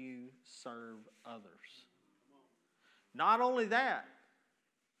you serve others. Not only that,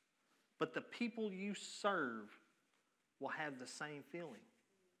 but the people you serve will have the same feeling.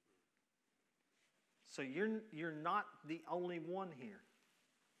 So you're not the only one here.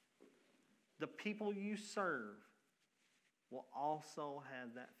 The people you serve will also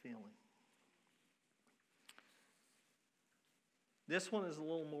have that feeling. This one is a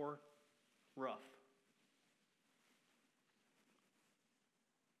little more rough.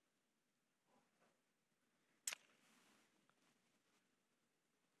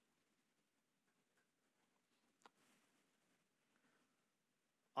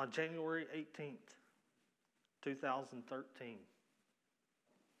 On January 18th, 2013,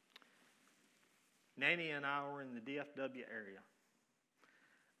 Nanny and I were in the DFW area.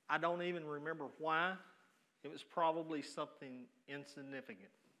 I don't even remember why. It was probably something insignificant.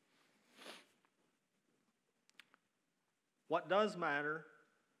 What does matter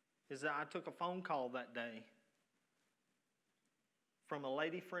is that I took a phone call that day from a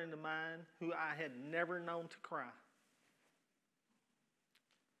lady friend of mine who I had never known to cry.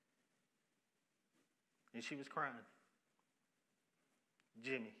 And she was crying.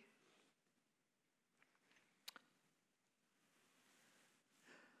 Jimmy.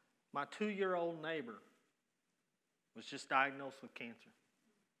 My 2-year-old neighbor was just diagnosed with cancer,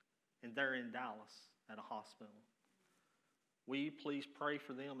 and they're in Dallas at a hospital. Will you please pray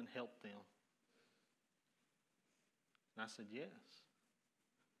for them and help them? And I said, yes.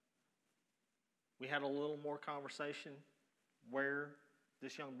 We had a little more conversation where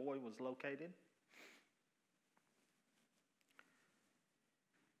this young boy was located.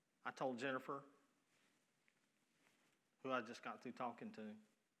 I told Jennifer, who I just got through talking to,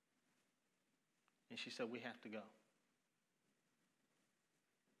 and she said, we have to go.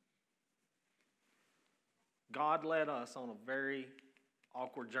 God led us on a very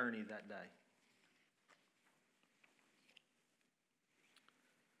awkward journey that day.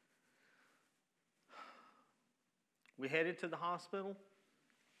 We headed to the hospital.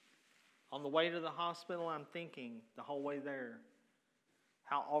 On the way to the hospital, I'm thinking the whole way there,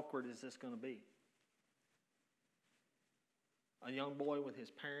 how awkward is this going to be? A young boy with his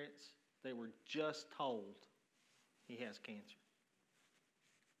parents, they were just told he has cancer.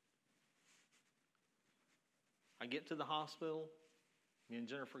 I get to the hospital, me and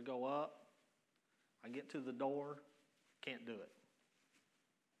Jennifer go up. I get to the door, can't do it.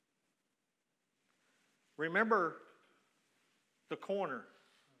 Remember the corner.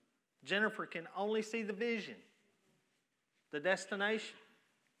 Jennifer can only see the vision, the destination.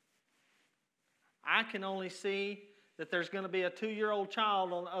 I can only see that there's going to be a 2-year-old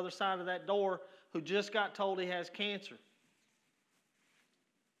child on the other side of that door who just got told he has cancer.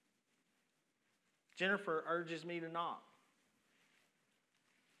 Jennifer urges me to knock.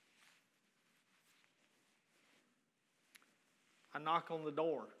 I knock on the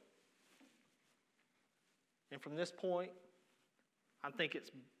door. And from this point, I think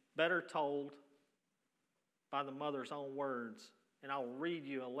it's better told by the mother's own words. And I'll read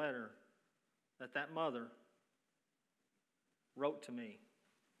you a letter that mother wrote to me.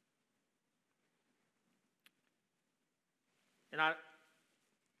 And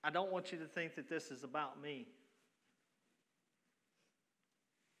I don't want you to think that this is about me.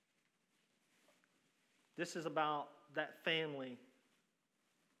 This is about that family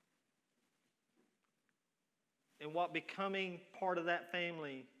and what becoming part of that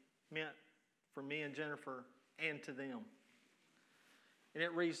family meant for me and Jennifer and to them. And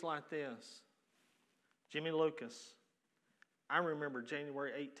it reads like this. Jimmy Lucas, I remember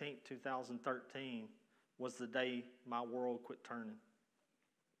January 18th, 2013 was the day my world quit turning.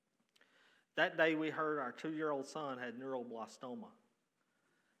 That day we heard our 2-year-old son had neuroblastoma.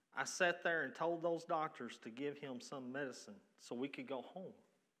 I sat there and told those doctors to give him some medicine so we could go home.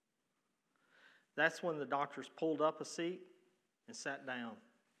 That's when the doctors pulled up a seat and sat down.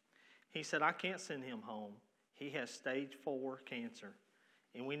 He said, I can't send him home. He has stage 4 cancer,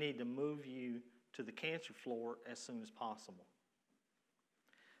 and we need to move you to the cancer floor as soon as possible.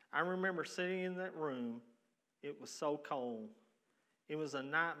 I remember sitting in that room. It was so cold. It was a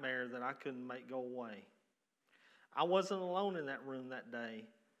nightmare that I couldn't make go away. I wasn't alone in that room that day,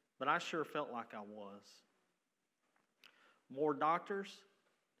 but I sure felt like I was. More doctors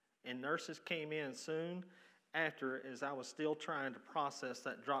and nurses came in soon after, as I was still trying to process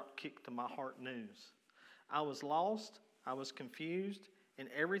that drop kick to my heart news. I was lost, I was confused, and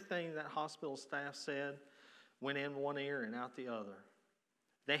everything that hospital staff said went in one ear and out the other.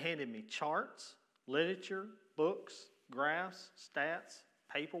 They handed me charts, literature, books, graphs, stats,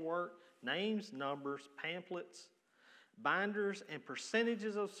 paperwork, names, numbers, pamphlets, binders, and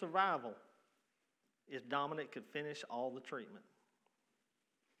percentages of survival if Dominic could finish all the treatment.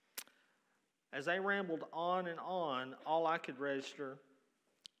 As they rambled on and on, all I could register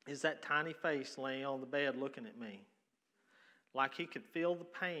is that tiny face laying on the bed looking at me, like he could feel the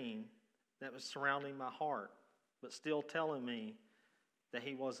pain that was surrounding my heart, but still telling me that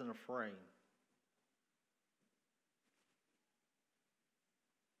he wasn't afraid.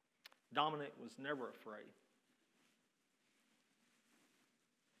 Dominic was never afraid.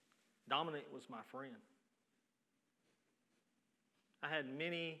 Dominic was my friend. I had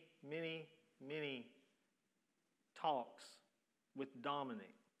many talks with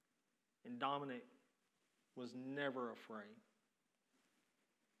Dominic, and Dominic was never afraid.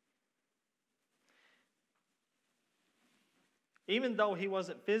 Even though he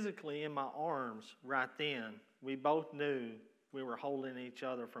wasn't physically in my arms right then, we both knew we were holding each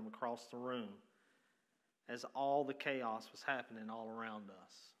other from across the room as all the chaos was happening all around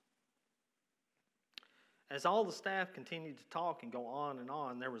us. As all the staff continued to talk and go on and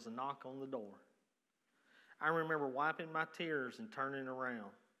on, there was a knock on the door. I remember wiping my tears and turning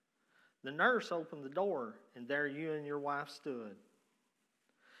around. The nurse opened the door, and there you and your wife stood.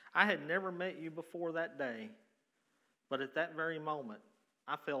 I had never met you before that day, but at that very moment,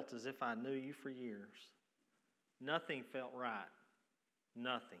 I felt as if I knew you for years. Nothing felt right.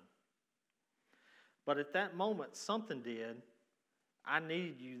 Nothing. But at that moment, something did. I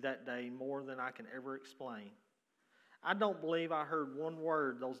needed you that day more than I can ever explain. I don't believe I heard one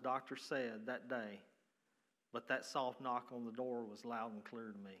word those doctors said that day, but that soft knock on the door was loud and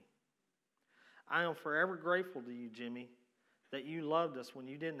clear to me. I am forever grateful to you, Jimmy, that you loved us when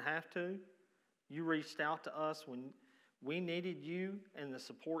you didn't have to. You reached out to us when we needed you, and the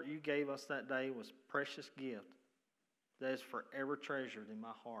support you gave us that day was a precious gift that is forever treasured in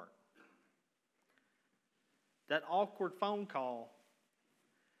my heart. That awkward phone call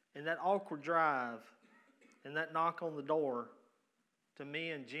and that awkward drive and that knock on the door to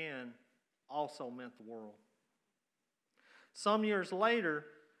me and Jen also meant the world. Some years later,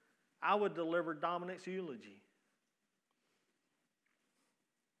 I would deliver Dominic's eulogy.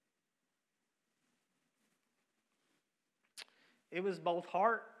 It was both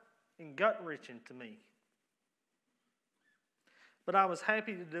heart and gut-wrenching to me. But I was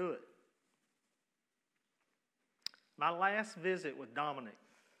happy to do it. My last visit with Dominic,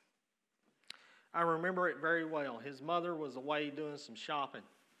 I remember it very well. His mother was away doing some shopping,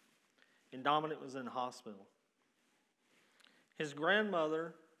 and Dominic was in the hospital. His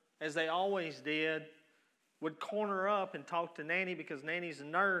grandmother, as they always did, would corner up and talk to Nanny because Nanny's a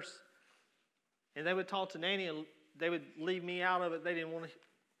nurse, and they would talk to Nanny and they would leave me out of it. They didn't want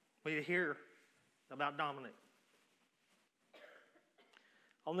me to hear about Dominic.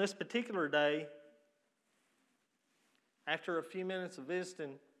 On this particular day, after a few minutes of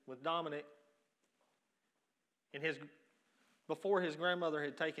visiting with Dominic, and before his grandmother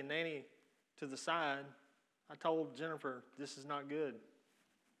had taken Nanny to the side, I told Jennifer, this is not good.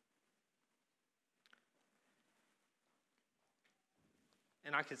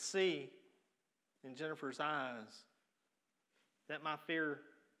 And I could see in Jennifer's eyes that my fear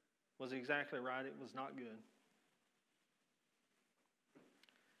was exactly right. It was not good.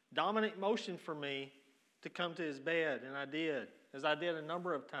 Dominic motioned for me to come to his bed, and I did, as I did a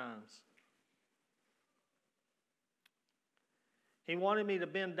number of times. He wanted me to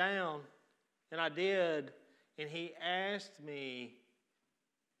bend down, and I did, and he asked me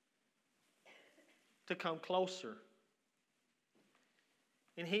to come closer.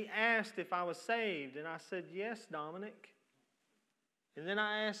 And he asked if I was saved, and I said, yes, Dominic. And then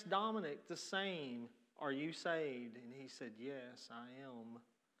I asked Dominic the same, are you saved? And he said, yes, I am.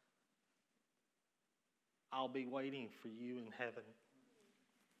 I'll be waiting for you in heaven.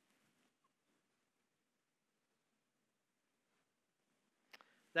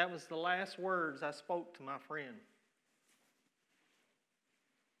 That was the last words I spoke to my friend.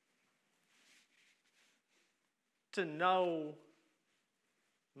 To know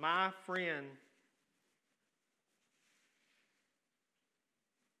my friend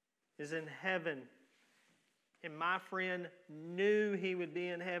is in heaven, and my friend knew he would be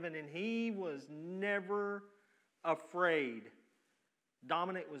in heaven, and he was never afraid.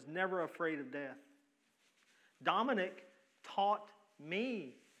 Dominic was never afraid of death. Dominic taught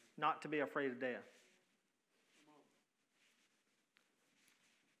me not to be afraid of death.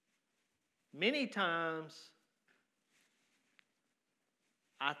 Many times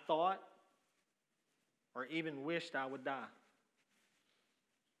I thought or even wished I would die.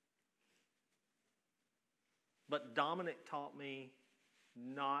 But Dominic taught me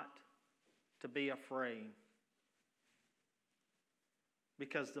not to be afraid.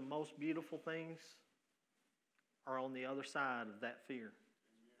 Because the most beautiful things are on the other side of that fear.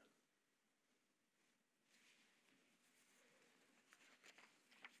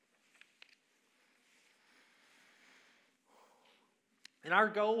 And our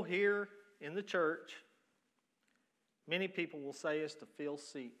goal here in the church, many people will say, is to fill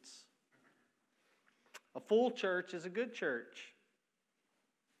seats. A full church is a good church.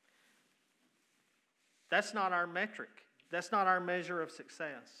 That's not our metric. That's not our measure of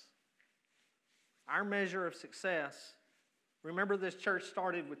success. Our measure of success, remember this church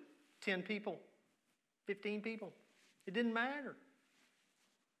started with 10 people, 15 people. It didn't matter.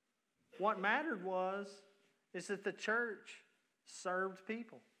 What mattered is that the church served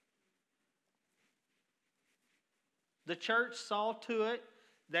people. The church saw to it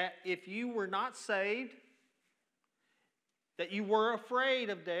that if you were not saved, that you were afraid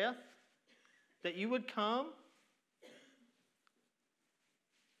of death, that you would come,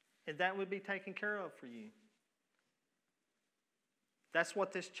 and that would be taken care of for you. That's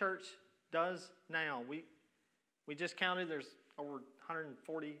what this church does now. We just counted, there's over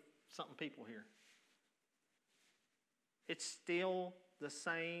 140-something people here. It's still the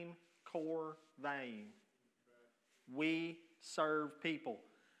same core value. We serve people.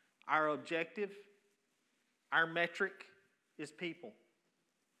 Our objective, our metric is people.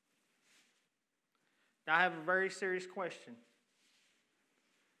 Now I have a very serious question.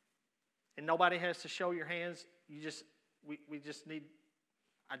 And nobody has to show your hands. I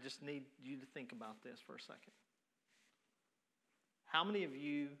just need you to think about this for a second. How many of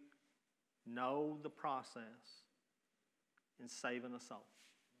you know the process in saving a soul?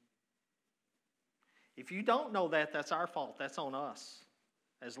 If you don't know that, that's our fault. That's on us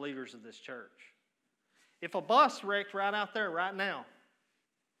as leaders of this church. If a bus wrecked right out there right now,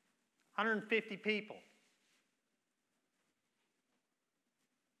 150 people,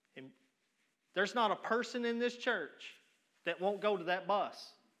 and there's not a person in this church that won't go to that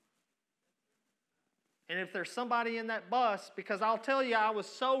bus. And if there's somebody in that bus, because I'll tell you, I was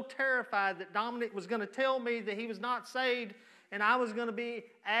so terrified that Dominic was going to tell me that he was not saved and I was going to be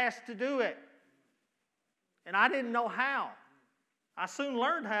asked to do it. And I didn't know how. I soon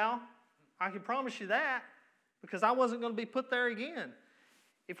learned how. I can promise you that, because I wasn't going to be put there again.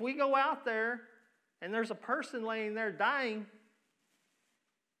 If we go out there and there's a person laying there dying,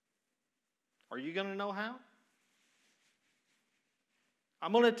 are you going to know how?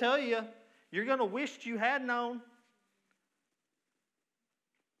 I'm going to tell you, you're going to wish you had known,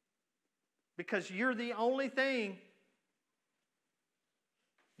 because you're the only thing.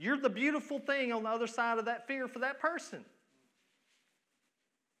 You're the beautiful thing on the other side of that fear for that person.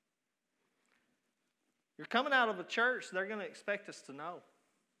 You're coming out of a church, they're going to expect us to know.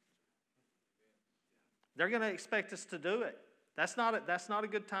 They're going to expect us to do it. That's not a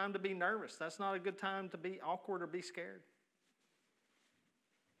good time to be nervous. That's not a good time to be awkward or be scared.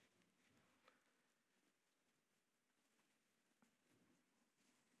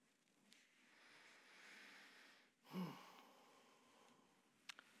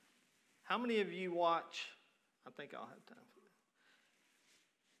 How many of you watch, I think I'll have time for this.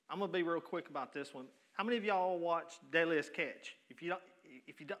 I'm going to be real quick about this one. How many of y'all watch Deadliest Catch? If you don't,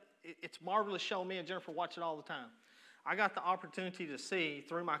 if you don't, it's marvelous show. Me and Jennifer watch it all the time. I got the opportunity to see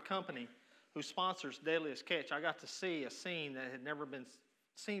through my company, who sponsors Deadliest Catch, I got to see a scene that had never been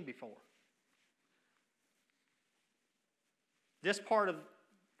seen before. This part of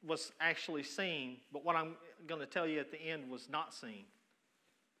was actually seen, but what I'm going to tell you at the end was not seen.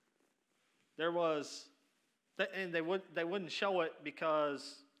 There was, and they wouldn't show it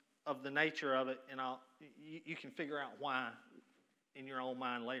because of the nature of it, and you can figure out why in your own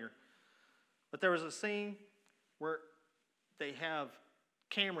mind later. But there was a scene where they have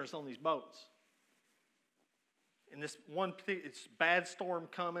cameras on these boats. And this one, it's bad storm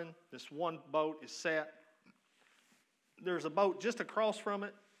coming. This one boat is set. There's a boat just across from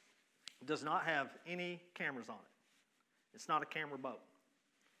it. Does not have any cameras on it. It's not a camera boat.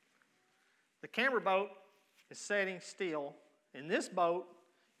 The camera boat is setting still, and this boat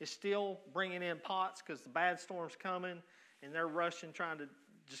is still bringing in pots because the bad storm's coming, and they're rushing, trying to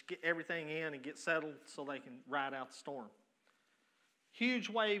just get everything in and get settled so they can ride out the storm. Huge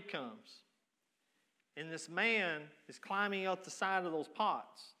wave comes, and this man is climbing up the side of those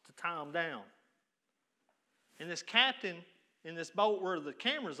pots to tie them down. And this captain in this boat where the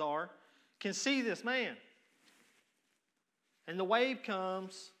cameras are can see this man. And the wave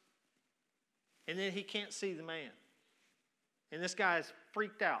comes, and then he can't see the man. And this guy's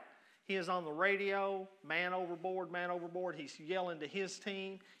freaked out. He is on the radio, man overboard, man overboard. He's yelling to his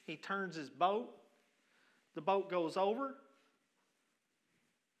team. He turns his boat. The boat goes over.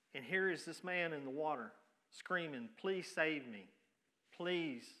 And here is this man in the water screaming, "Please save me.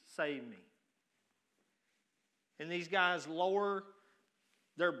 Please save me." And these guys lower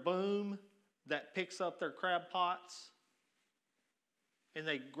their boom that picks up their crab pots, and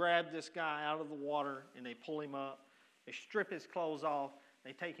they grab this guy out of the water and they pull him up. They strip his clothes off.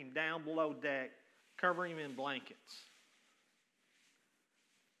 They take him down below deck, cover him in blankets.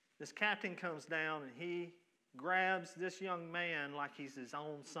 This captain comes down and he grabs this young man like he's his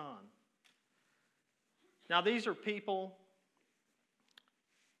own son. Now, these are people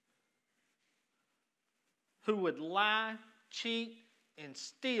who would lie, cheat, and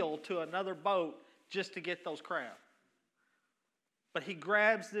steal to another boat just to get those crab. But he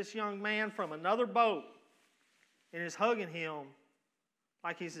grabs this young man from another boat and is hugging him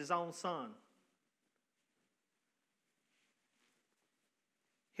like he's his own son.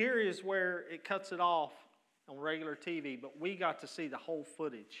 Here is where it cuts it off on regular TV, but we got to see the whole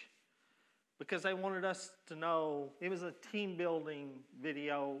footage because they wanted us to know. It was a team building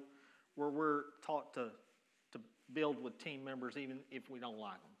video where we're taught to build with team members even if we don't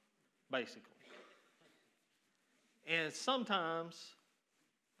like them, basically. And sometimes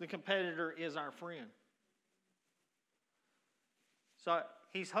the competitor is our friend. So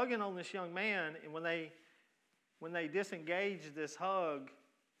he's hugging on this young man, and when they disengage this hug,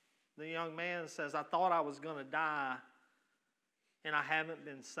 the young man says, "I thought I was going to die, and I haven't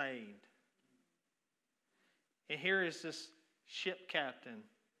been saved." And here is this ship captain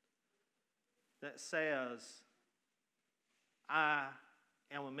that says, "I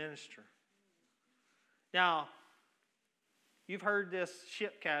am a minister." Now, you've heard this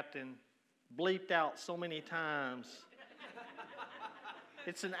ship captain bleeped out so many times.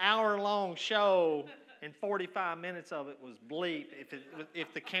 It's an hour-long show, and 45 minutes of it was bleep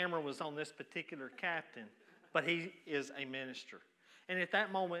if the camera was on this particular captain. But he is a minister. And at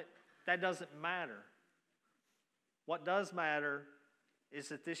that moment, that doesn't matter. What does matter is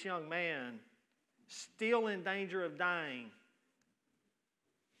that this young man, still in danger of dying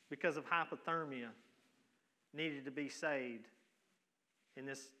because of hypothermia, needed to be saved. And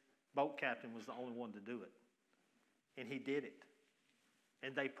this boat captain was the only one to do it. And he did it.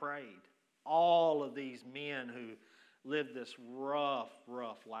 And they prayed. All of these men who lived this rough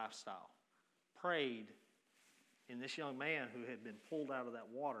lifestyle prayed. And this young man who had been pulled out of that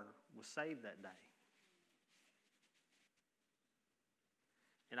water was saved that day.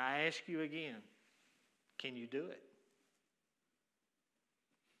 And I ask you again, can you do it?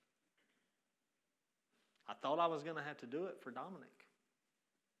 I thought I was going to have to do it for Dominic.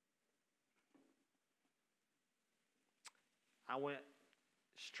 I went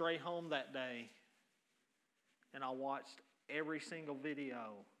straight home that day and I watched every single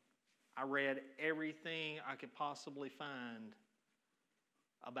video. I read everything I could possibly find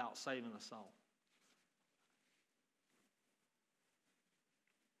about saving a soul.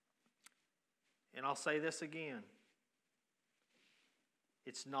 And I'll say this again.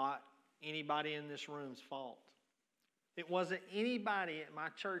 It's not anybody in this room's fault. It wasn't anybody at my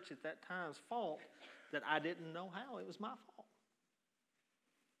church at that time's fault that I didn't know how. It was my fault.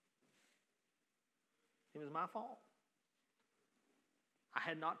 It was my fault. I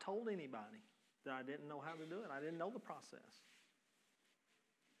had not told anybody that I didn't know how to do it. I didn't know the process.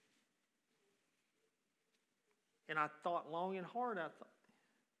 And I thought long and hard. I thought,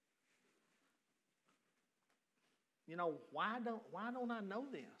 why don't I know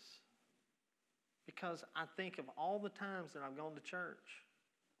this? Because I think of all the times that I've gone to church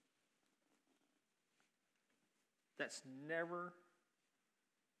that's never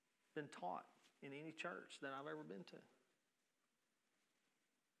been taught in any church that I've ever been to.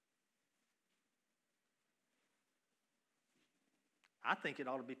 I think it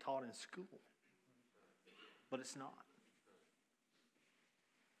ought to be taught in school, but it's not.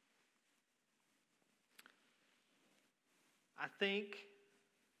 I think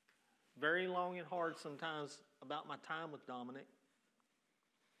very long and hard sometimes about my time with Dominic.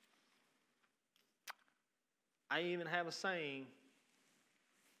 I even have a saying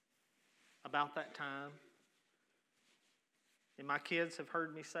about that time, and my kids have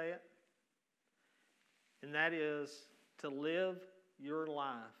heard me say it, and that is to live your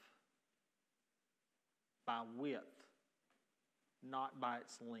life by width, not by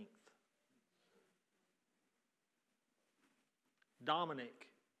its length. Dominic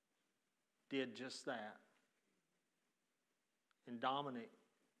did just that. And Dominic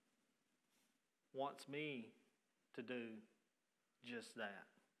wants me to do just that.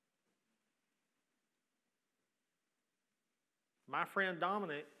 My friend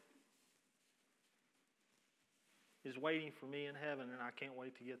Dominic is waiting for me in heaven, and I can't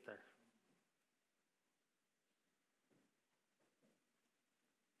wait to get there.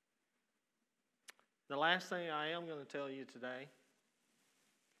 The last thing I am going to tell you today,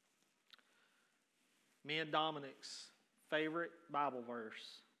 me and Dominic's favorite Bible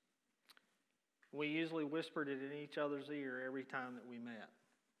verse. We usually whispered it in each other's ear every time that we met.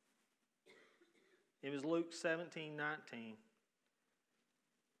 It was Luke 17:19.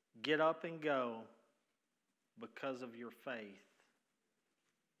 Get up and go, because of your faith,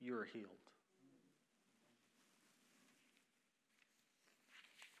 you're healed.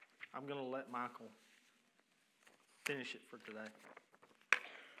 I'm going to let Michael finish it for today.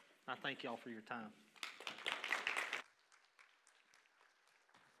 I thank y'all for your time.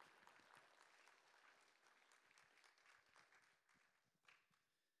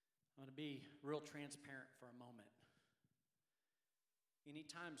 I'm going to be real transparent for a moment.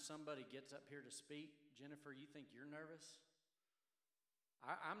 Anytime somebody gets up here to speak, Jennifer, you think you're nervous?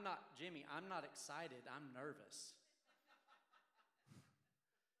 I'm not, Jimmy, I'm not excited. I'm nervous.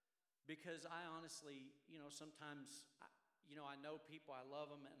 Because I honestly, sometimes, I know people, I love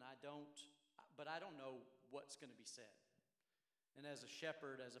them, and but I don't know what's going to be said. And as a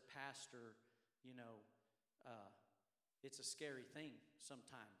shepherd, as a pastor, it's a scary thing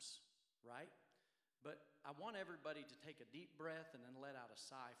sometimes, right? But I want everybody to take a deep breath and then let out a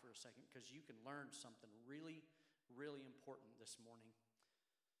sigh for a second, because you can learn something really, really important this morning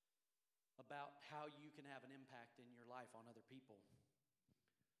about how you can have an impact in your life on other people.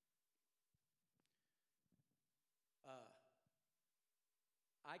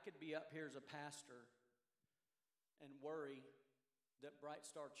 I could be up here as a pastor and worry that Bright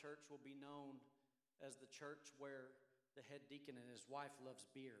Star Church will be known as the church where the head deacon and his wife loves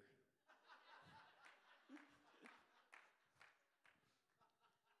beer.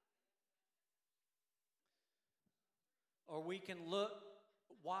 Or we can look,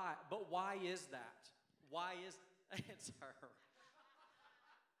 why? But why is that? Why is, it's her.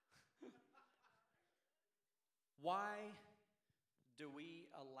 Why do we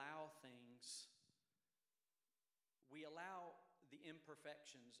allow things, we allow the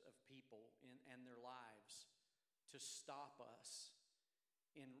imperfections of people and their lives to stop us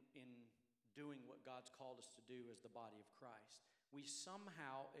in doing what God's called us to do as the body of Christ? We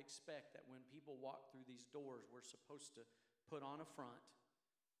somehow expect that when people walk through these doors, we're supposed to put on a front,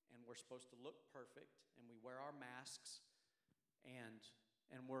 and we're supposed to look perfect, and we wear our masks, and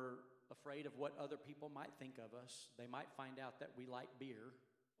we're afraid of what other people might think of us. They might find out that we like beer,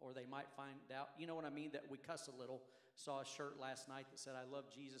 or they might find out, you know what I mean, that we cuss a little. Saw a shirt last night that said, I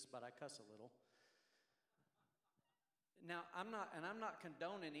love Jesus, but I cuss a little. Now, I'm not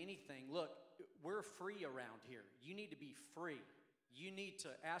condoning anything. Look, we're free around here. You need to be free. You need to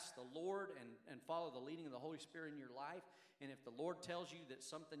ask the Lord and follow the leading of the Holy Spirit in your life. And if the Lord tells you that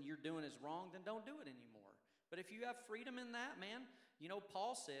something you're doing is wrong, then don't do it anymore. But if you have freedom in that, man,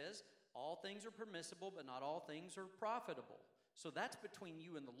 Paul says, all things are permissible, but not all things are profitable. So that's between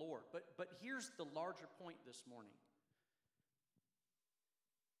you and the Lord. But here's the larger point this morning.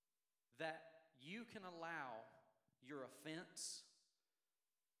 That you can allow your offense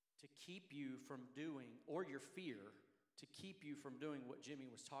to keep you from doing, or your fear, to keep you from doing what Jimmy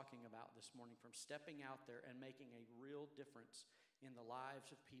was talking about this morning, from stepping out there and making a real difference in the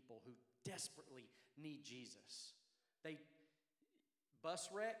lives of people who desperately need Jesus. Bus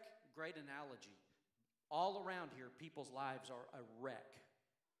wreck, great analogy. All around here, people's lives are a wreck.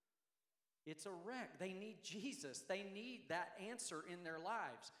 It's a wreck. They need Jesus. They need that answer in their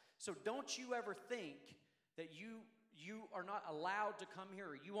lives. So don't you ever think that you are not allowed to come here,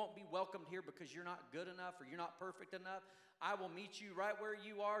 or you won't be welcomed here because you're not good enough or you're not perfect enough. I will meet you right where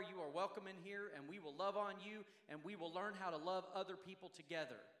you are. You are welcome in here, and we will love on you, and we will learn how to love other people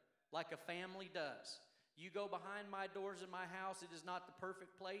together like a family does. You go behind my doors in my house, it is not the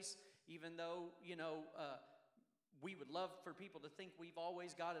perfect place, even though, we would love for people to think we've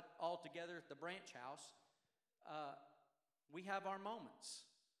always got it all together at the branch house. We have our moments.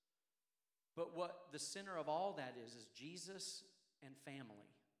 But what the center of all that is Jesus and family.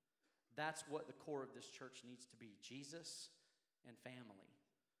 That's what the core of this church needs to be, Jesus and family.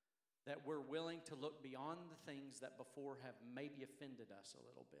 That we're willing to look beyond the things that before have maybe offended us a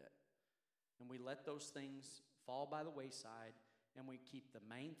little bit. And we let those things fall by the wayside, and we keep the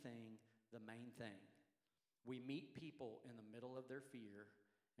main thing the main thing. We meet people in the middle of their fear,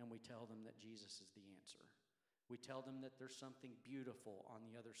 and we tell them that Jesus is the answer. We tell them that there's something beautiful on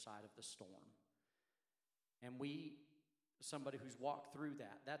the other side of the storm. And somebody who's walked through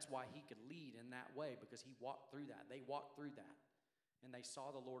that, that's why he could lead in that way, because he walked through that. They walked through that, and they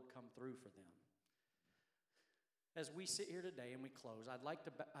saw the Lord come through for them. As we sit here today and we close, I'd like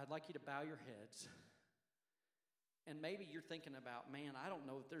you to bow your heads. And maybe you're thinking about, man, I don't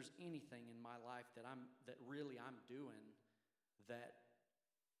know if there's anything in my life that I'm doing that,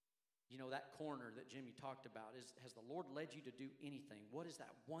 that corner that Jimmy talked about. Has the Lord led you to do anything? What is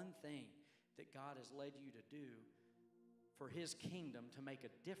that one thing that God has led you to do for His kingdom, to make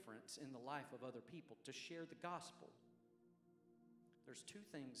a difference in the life of other people, to share the gospel? There's two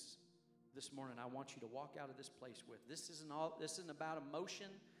things this morning I want you to walk out of this place with. This isn't about emotion.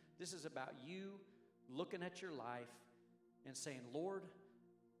 This is about you looking at your life and saying, Lord,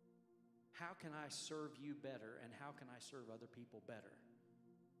 how can I serve you better, and how can I serve other people better?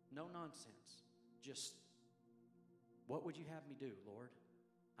 No nonsense. Just, what would you have me do, Lord?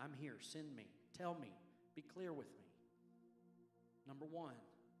 I'm here. Send me. Tell me. Be clear with me. Number one,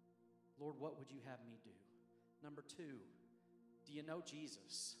 Lord, what would you have me do? Number two, do you know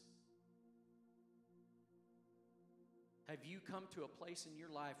Jesus? Have you come to a place in your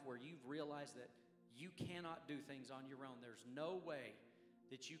life where you've realized that you cannot do things on your own? There's no way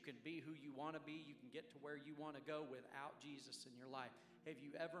that you can be who you want to be, you can get to where you want to go without Jesus in your life. Have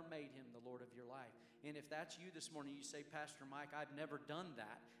you ever made Him the Lord of your life? And if that's you this morning, you say, Pastor Mike, I've never done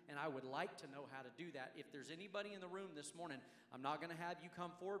that, and I would like to know how to do that. If there's anybody in the room this morning, I'm not going to have you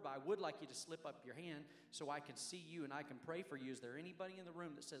come forward, but I would like you to slip up your hand so I can see you and I can pray for you. Is there anybody in the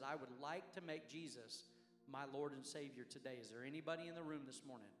room that says, I would like to make Jesus my Lord and Savior today? Is there anybody in the room this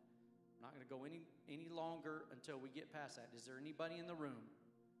morning? I'm not going to go any longer until we get past that. Is there anybody in the room?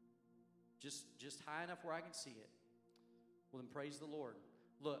 Just high enough where I can see it. Well, then praise the Lord.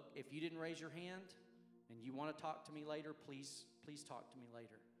 Look, if you didn't raise your hand and you want to talk to me later, please talk to me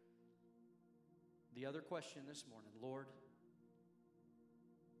later. The other question this morning, Lord,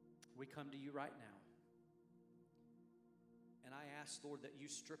 we come to you right now. And I ask, Lord, that you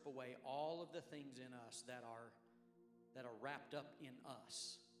strip away all of the things in us that are wrapped up in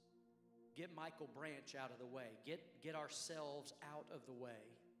us. Get Michael Branch out of the way. Get ourselves out of the way.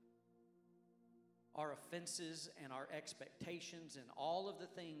 Our offenses and our expectations and all of the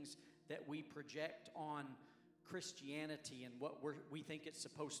things that we project on Christianity and what we think it's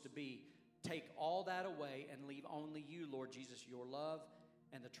supposed to be, take all that away and leave only you, Lord Jesus, your love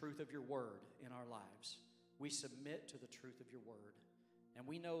and the truth of your word in our lives. We submit to the truth of your word. And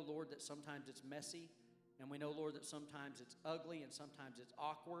we know, Lord, that sometimes it's messy, and we know, Lord, that sometimes it's ugly and sometimes it's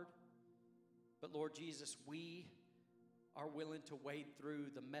awkward. But Lord Jesus, we are willing to wade through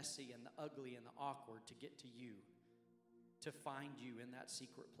the messy and the ugly and the awkward to get to you, to find you in that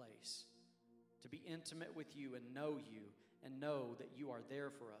secret place, to be intimate with you and know that you are there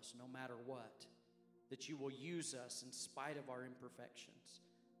for us no matter what, that you will use us in spite of our imperfections,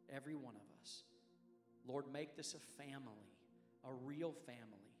 every one of us. Lord, make this a family, a real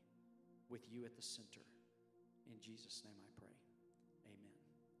family with you at the center. In Jesus' name I pray. Amen.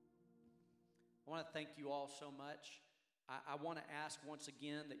 I want to thank you all so much. I want to ask once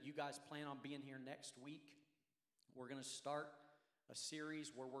again that you guys plan on being here next week. We're going to start a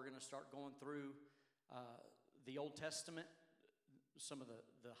series where we're going to start going through the Old Testament, some of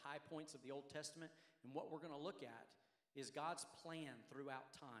the high points of the Old Testament. And what we're going to look at is God's plan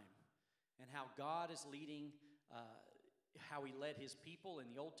throughout time and how God is leading how he led his people in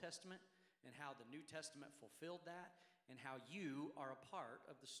the Old Testament and how the New Testament fulfilled that and how you are a part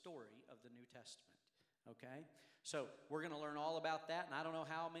of the story of the New Testament. Okay? So we're going to learn all about that, and I don't know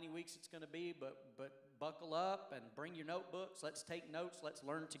how many weeks it's going to be, but buckle up and bring your notebooks. Let's take notes. Let's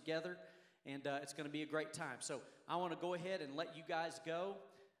learn together, and it's going to be a great time. So I want to go ahead and let you guys go.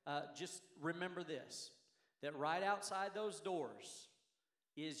 Just remember this, that right outside those doors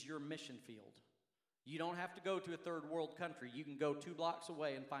is your mission field. You don't have to go to a third world country. You can go 2 blocks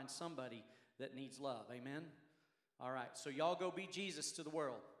away and find somebody that needs love. Amen? All right, so y'all go be Jesus to the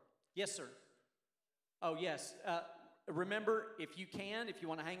world. Yes, sir. Oh, yes. Remember, if you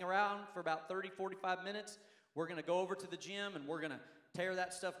want to hang around for about 30, 45 minutes, we're going to go over to the gym and we're going to tear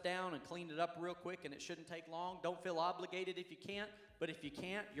that stuff down and clean it up real quick, and it shouldn't take long. Don't feel obligated if you can't, but if you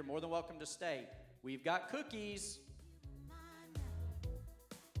can't, you're more than welcome to stay. We've got cookies.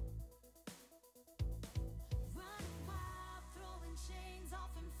 Running wild, throwing chains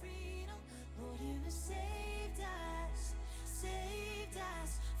off in freedom. Lord, you have saved us,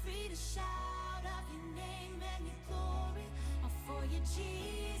 free to shout out your name and your glory. All for you,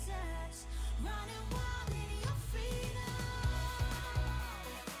 Jesus, running wild in your freedom.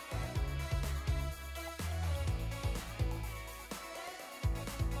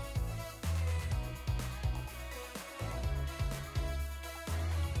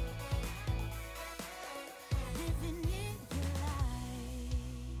 Living in your light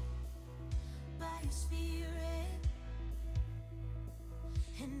by your spirit,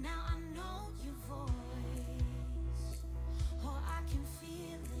 and now